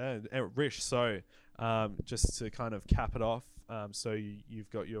leave it there. Rish, so just to kind of cap it off, so you've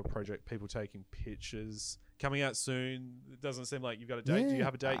got your project, People Taking Pictures, coming out soon. It doesn't seem like you've got a date. Do you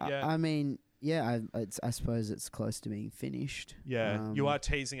have a date yet? I mean, yeah, I suppose it's close to being finished. Yeah. You are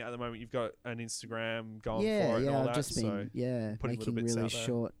teasing it at the moment. You've got an Instagram going yeah, for it yeah, and all I've that. just been putting little making bits really out there.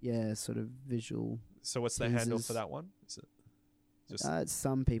 short, sort of visual. So what's the handle for teasers. that one? Is it just It's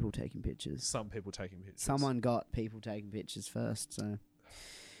some people taking pictures. some people taking pictures? Someone got people taking pictures first, so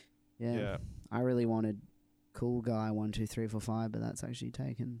yeah. Yeah. I really wanted Cool Guy 1 2 3 4 5, but that's actually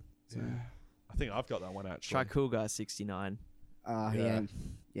taken. So. Yeah. I think I've got that one actually. Try Cool Guy 69. Yeah, Yeah.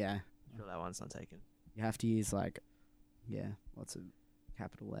 yeah. Sure that one's not taken. You have to use lots of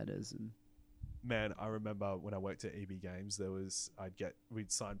capital letters and Man, I remember when I worked at EB Games,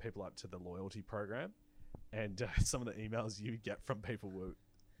 we'd sign people up to the loyalty program, and some of the emails you get from people were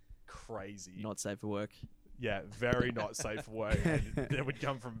crazy. Not safe for work. Yeah, very not safe for work. And they would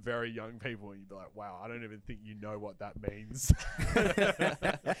come from very young people, and you'd be like, "Wow, I don't even think you know what that means."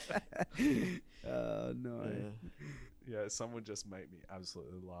 oh no. Yeah, someone just made me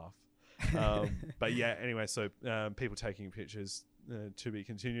absolutely laugh. But yeah, anyway, so people taking pictures to be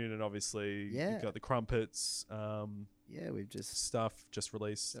continued, and obviously Yeah. you've got the Crumpets. Yeah, we've just stuff just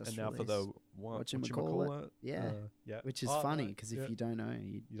released, Just and now for the released. whatchamacallit? Yeah. Yeah. which is Oh, funny no, because yeah. if you don't know,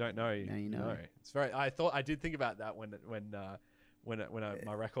 You don't know. Now you know. It's very. I did think about that when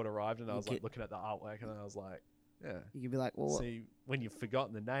my record arrived, and I You was like get- looking at the artwork, and I was like, yeah. you could be like, well, See, when you've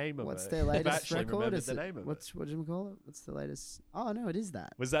forgotten the name of what's it, their you've latest actually record? remembered Is the it, name of it. what do you call it? What's the latest? Oh no, it is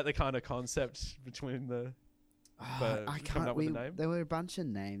that. Was that the kind of concept between the? For I coming can't. up with the name? There were a bunch of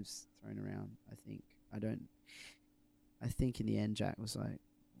names thrown around. I think in the end, Jack was like,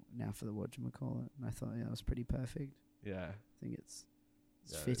 "Now for the whatchamacallit," and I thought, yeah, that was pretty perfect. Yeah. I think it's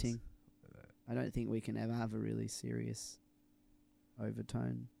Yeah, it is. fitting. Yeah. I don't think we can ever have a really serious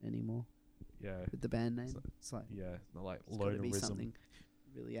overtone anymore Yeah. with the band name. So- It's like Yeah. Not like it's got to be lonerism. something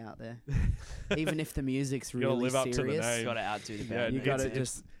really out there. Even if the music's You gotta really live up to the serious, name. Got to outdo the Yeah, band. you it's- got to it's-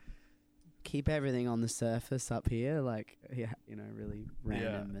 just keep everything on the surface up here, like really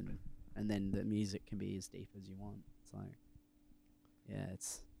random, and then the music can be as deep as you want. It's like, yeah,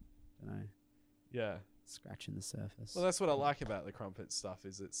 it's I don't know, Yeah. scratching the surface. Well, that's what I like about the Crumpet stuff.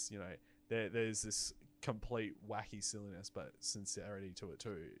 Is it's there's this complete wacky silliness, but sincerity to it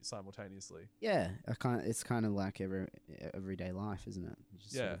too, simultaneously. yeah, it's kind of like everyday life, isn't it? You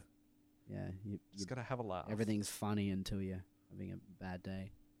just sort Yeah. of- yeah. You Just gotta have a laugh. everything's funny until you're having a bad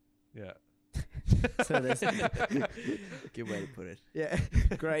day. Yeah. So there's Good way to put it. yeah,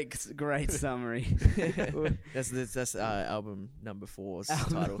 great summary. That's album number 4's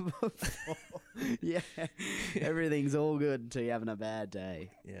title. Yeah, everything's all good until you're having a bad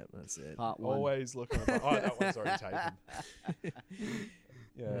day. Yeah, that's it. Part 1. Always look on. Oh, that one's already taken.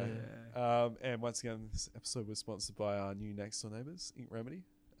 Yeah. And once again, this episode was sponsored by our new next door neighbours, Ink Remedy.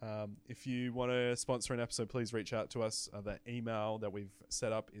 If you want to sponsor an episode, please reach out to us. The email that we've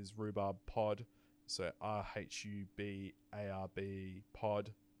set up is rhubarbpod, so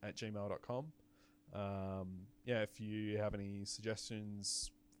rhubarbpod@gmail.com. If you have any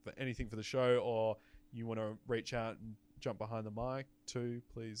suggestions for anything for the show, or you want to reach out and jump behind the mic too,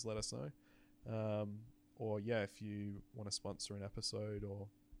 please let us know. If you want to sponsor an episode,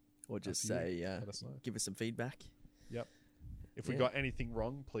 Or just Up to say, let us know. give us some feedback. If we Yeah. got anything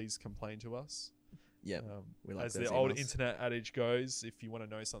wrong, please complain to us. Yeah, we like As those the old emails. internet adage goes, if you want to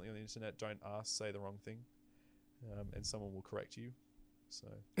know something on the internet, don't ask, say the wrong thing, and someone will correct you. So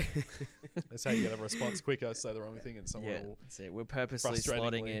that's how you get a response quicker. Say the wrong thing, and someone Yeah, will. that's it. We're purposely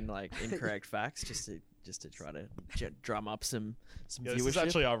slotting frustratingly- in like incorrect facts just to try to drum up some Yeah, this is viewership.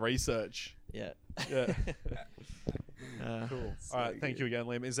 actually our research. Yeah. Yeah. Cool. So All right. Thank you good. again,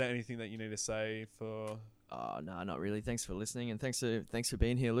 Liam. Is there anything that you need to say for? Oh no, not really. Thanks for listening, and thanks for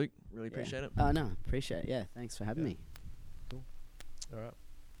being here, Luke. Really Yeah. appreciate it. Oh no, appreciate it. Yeah, thanks for having Yeah. me. All right.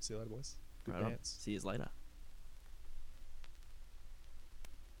 See you later, boys. Good Right on. dance. See you later.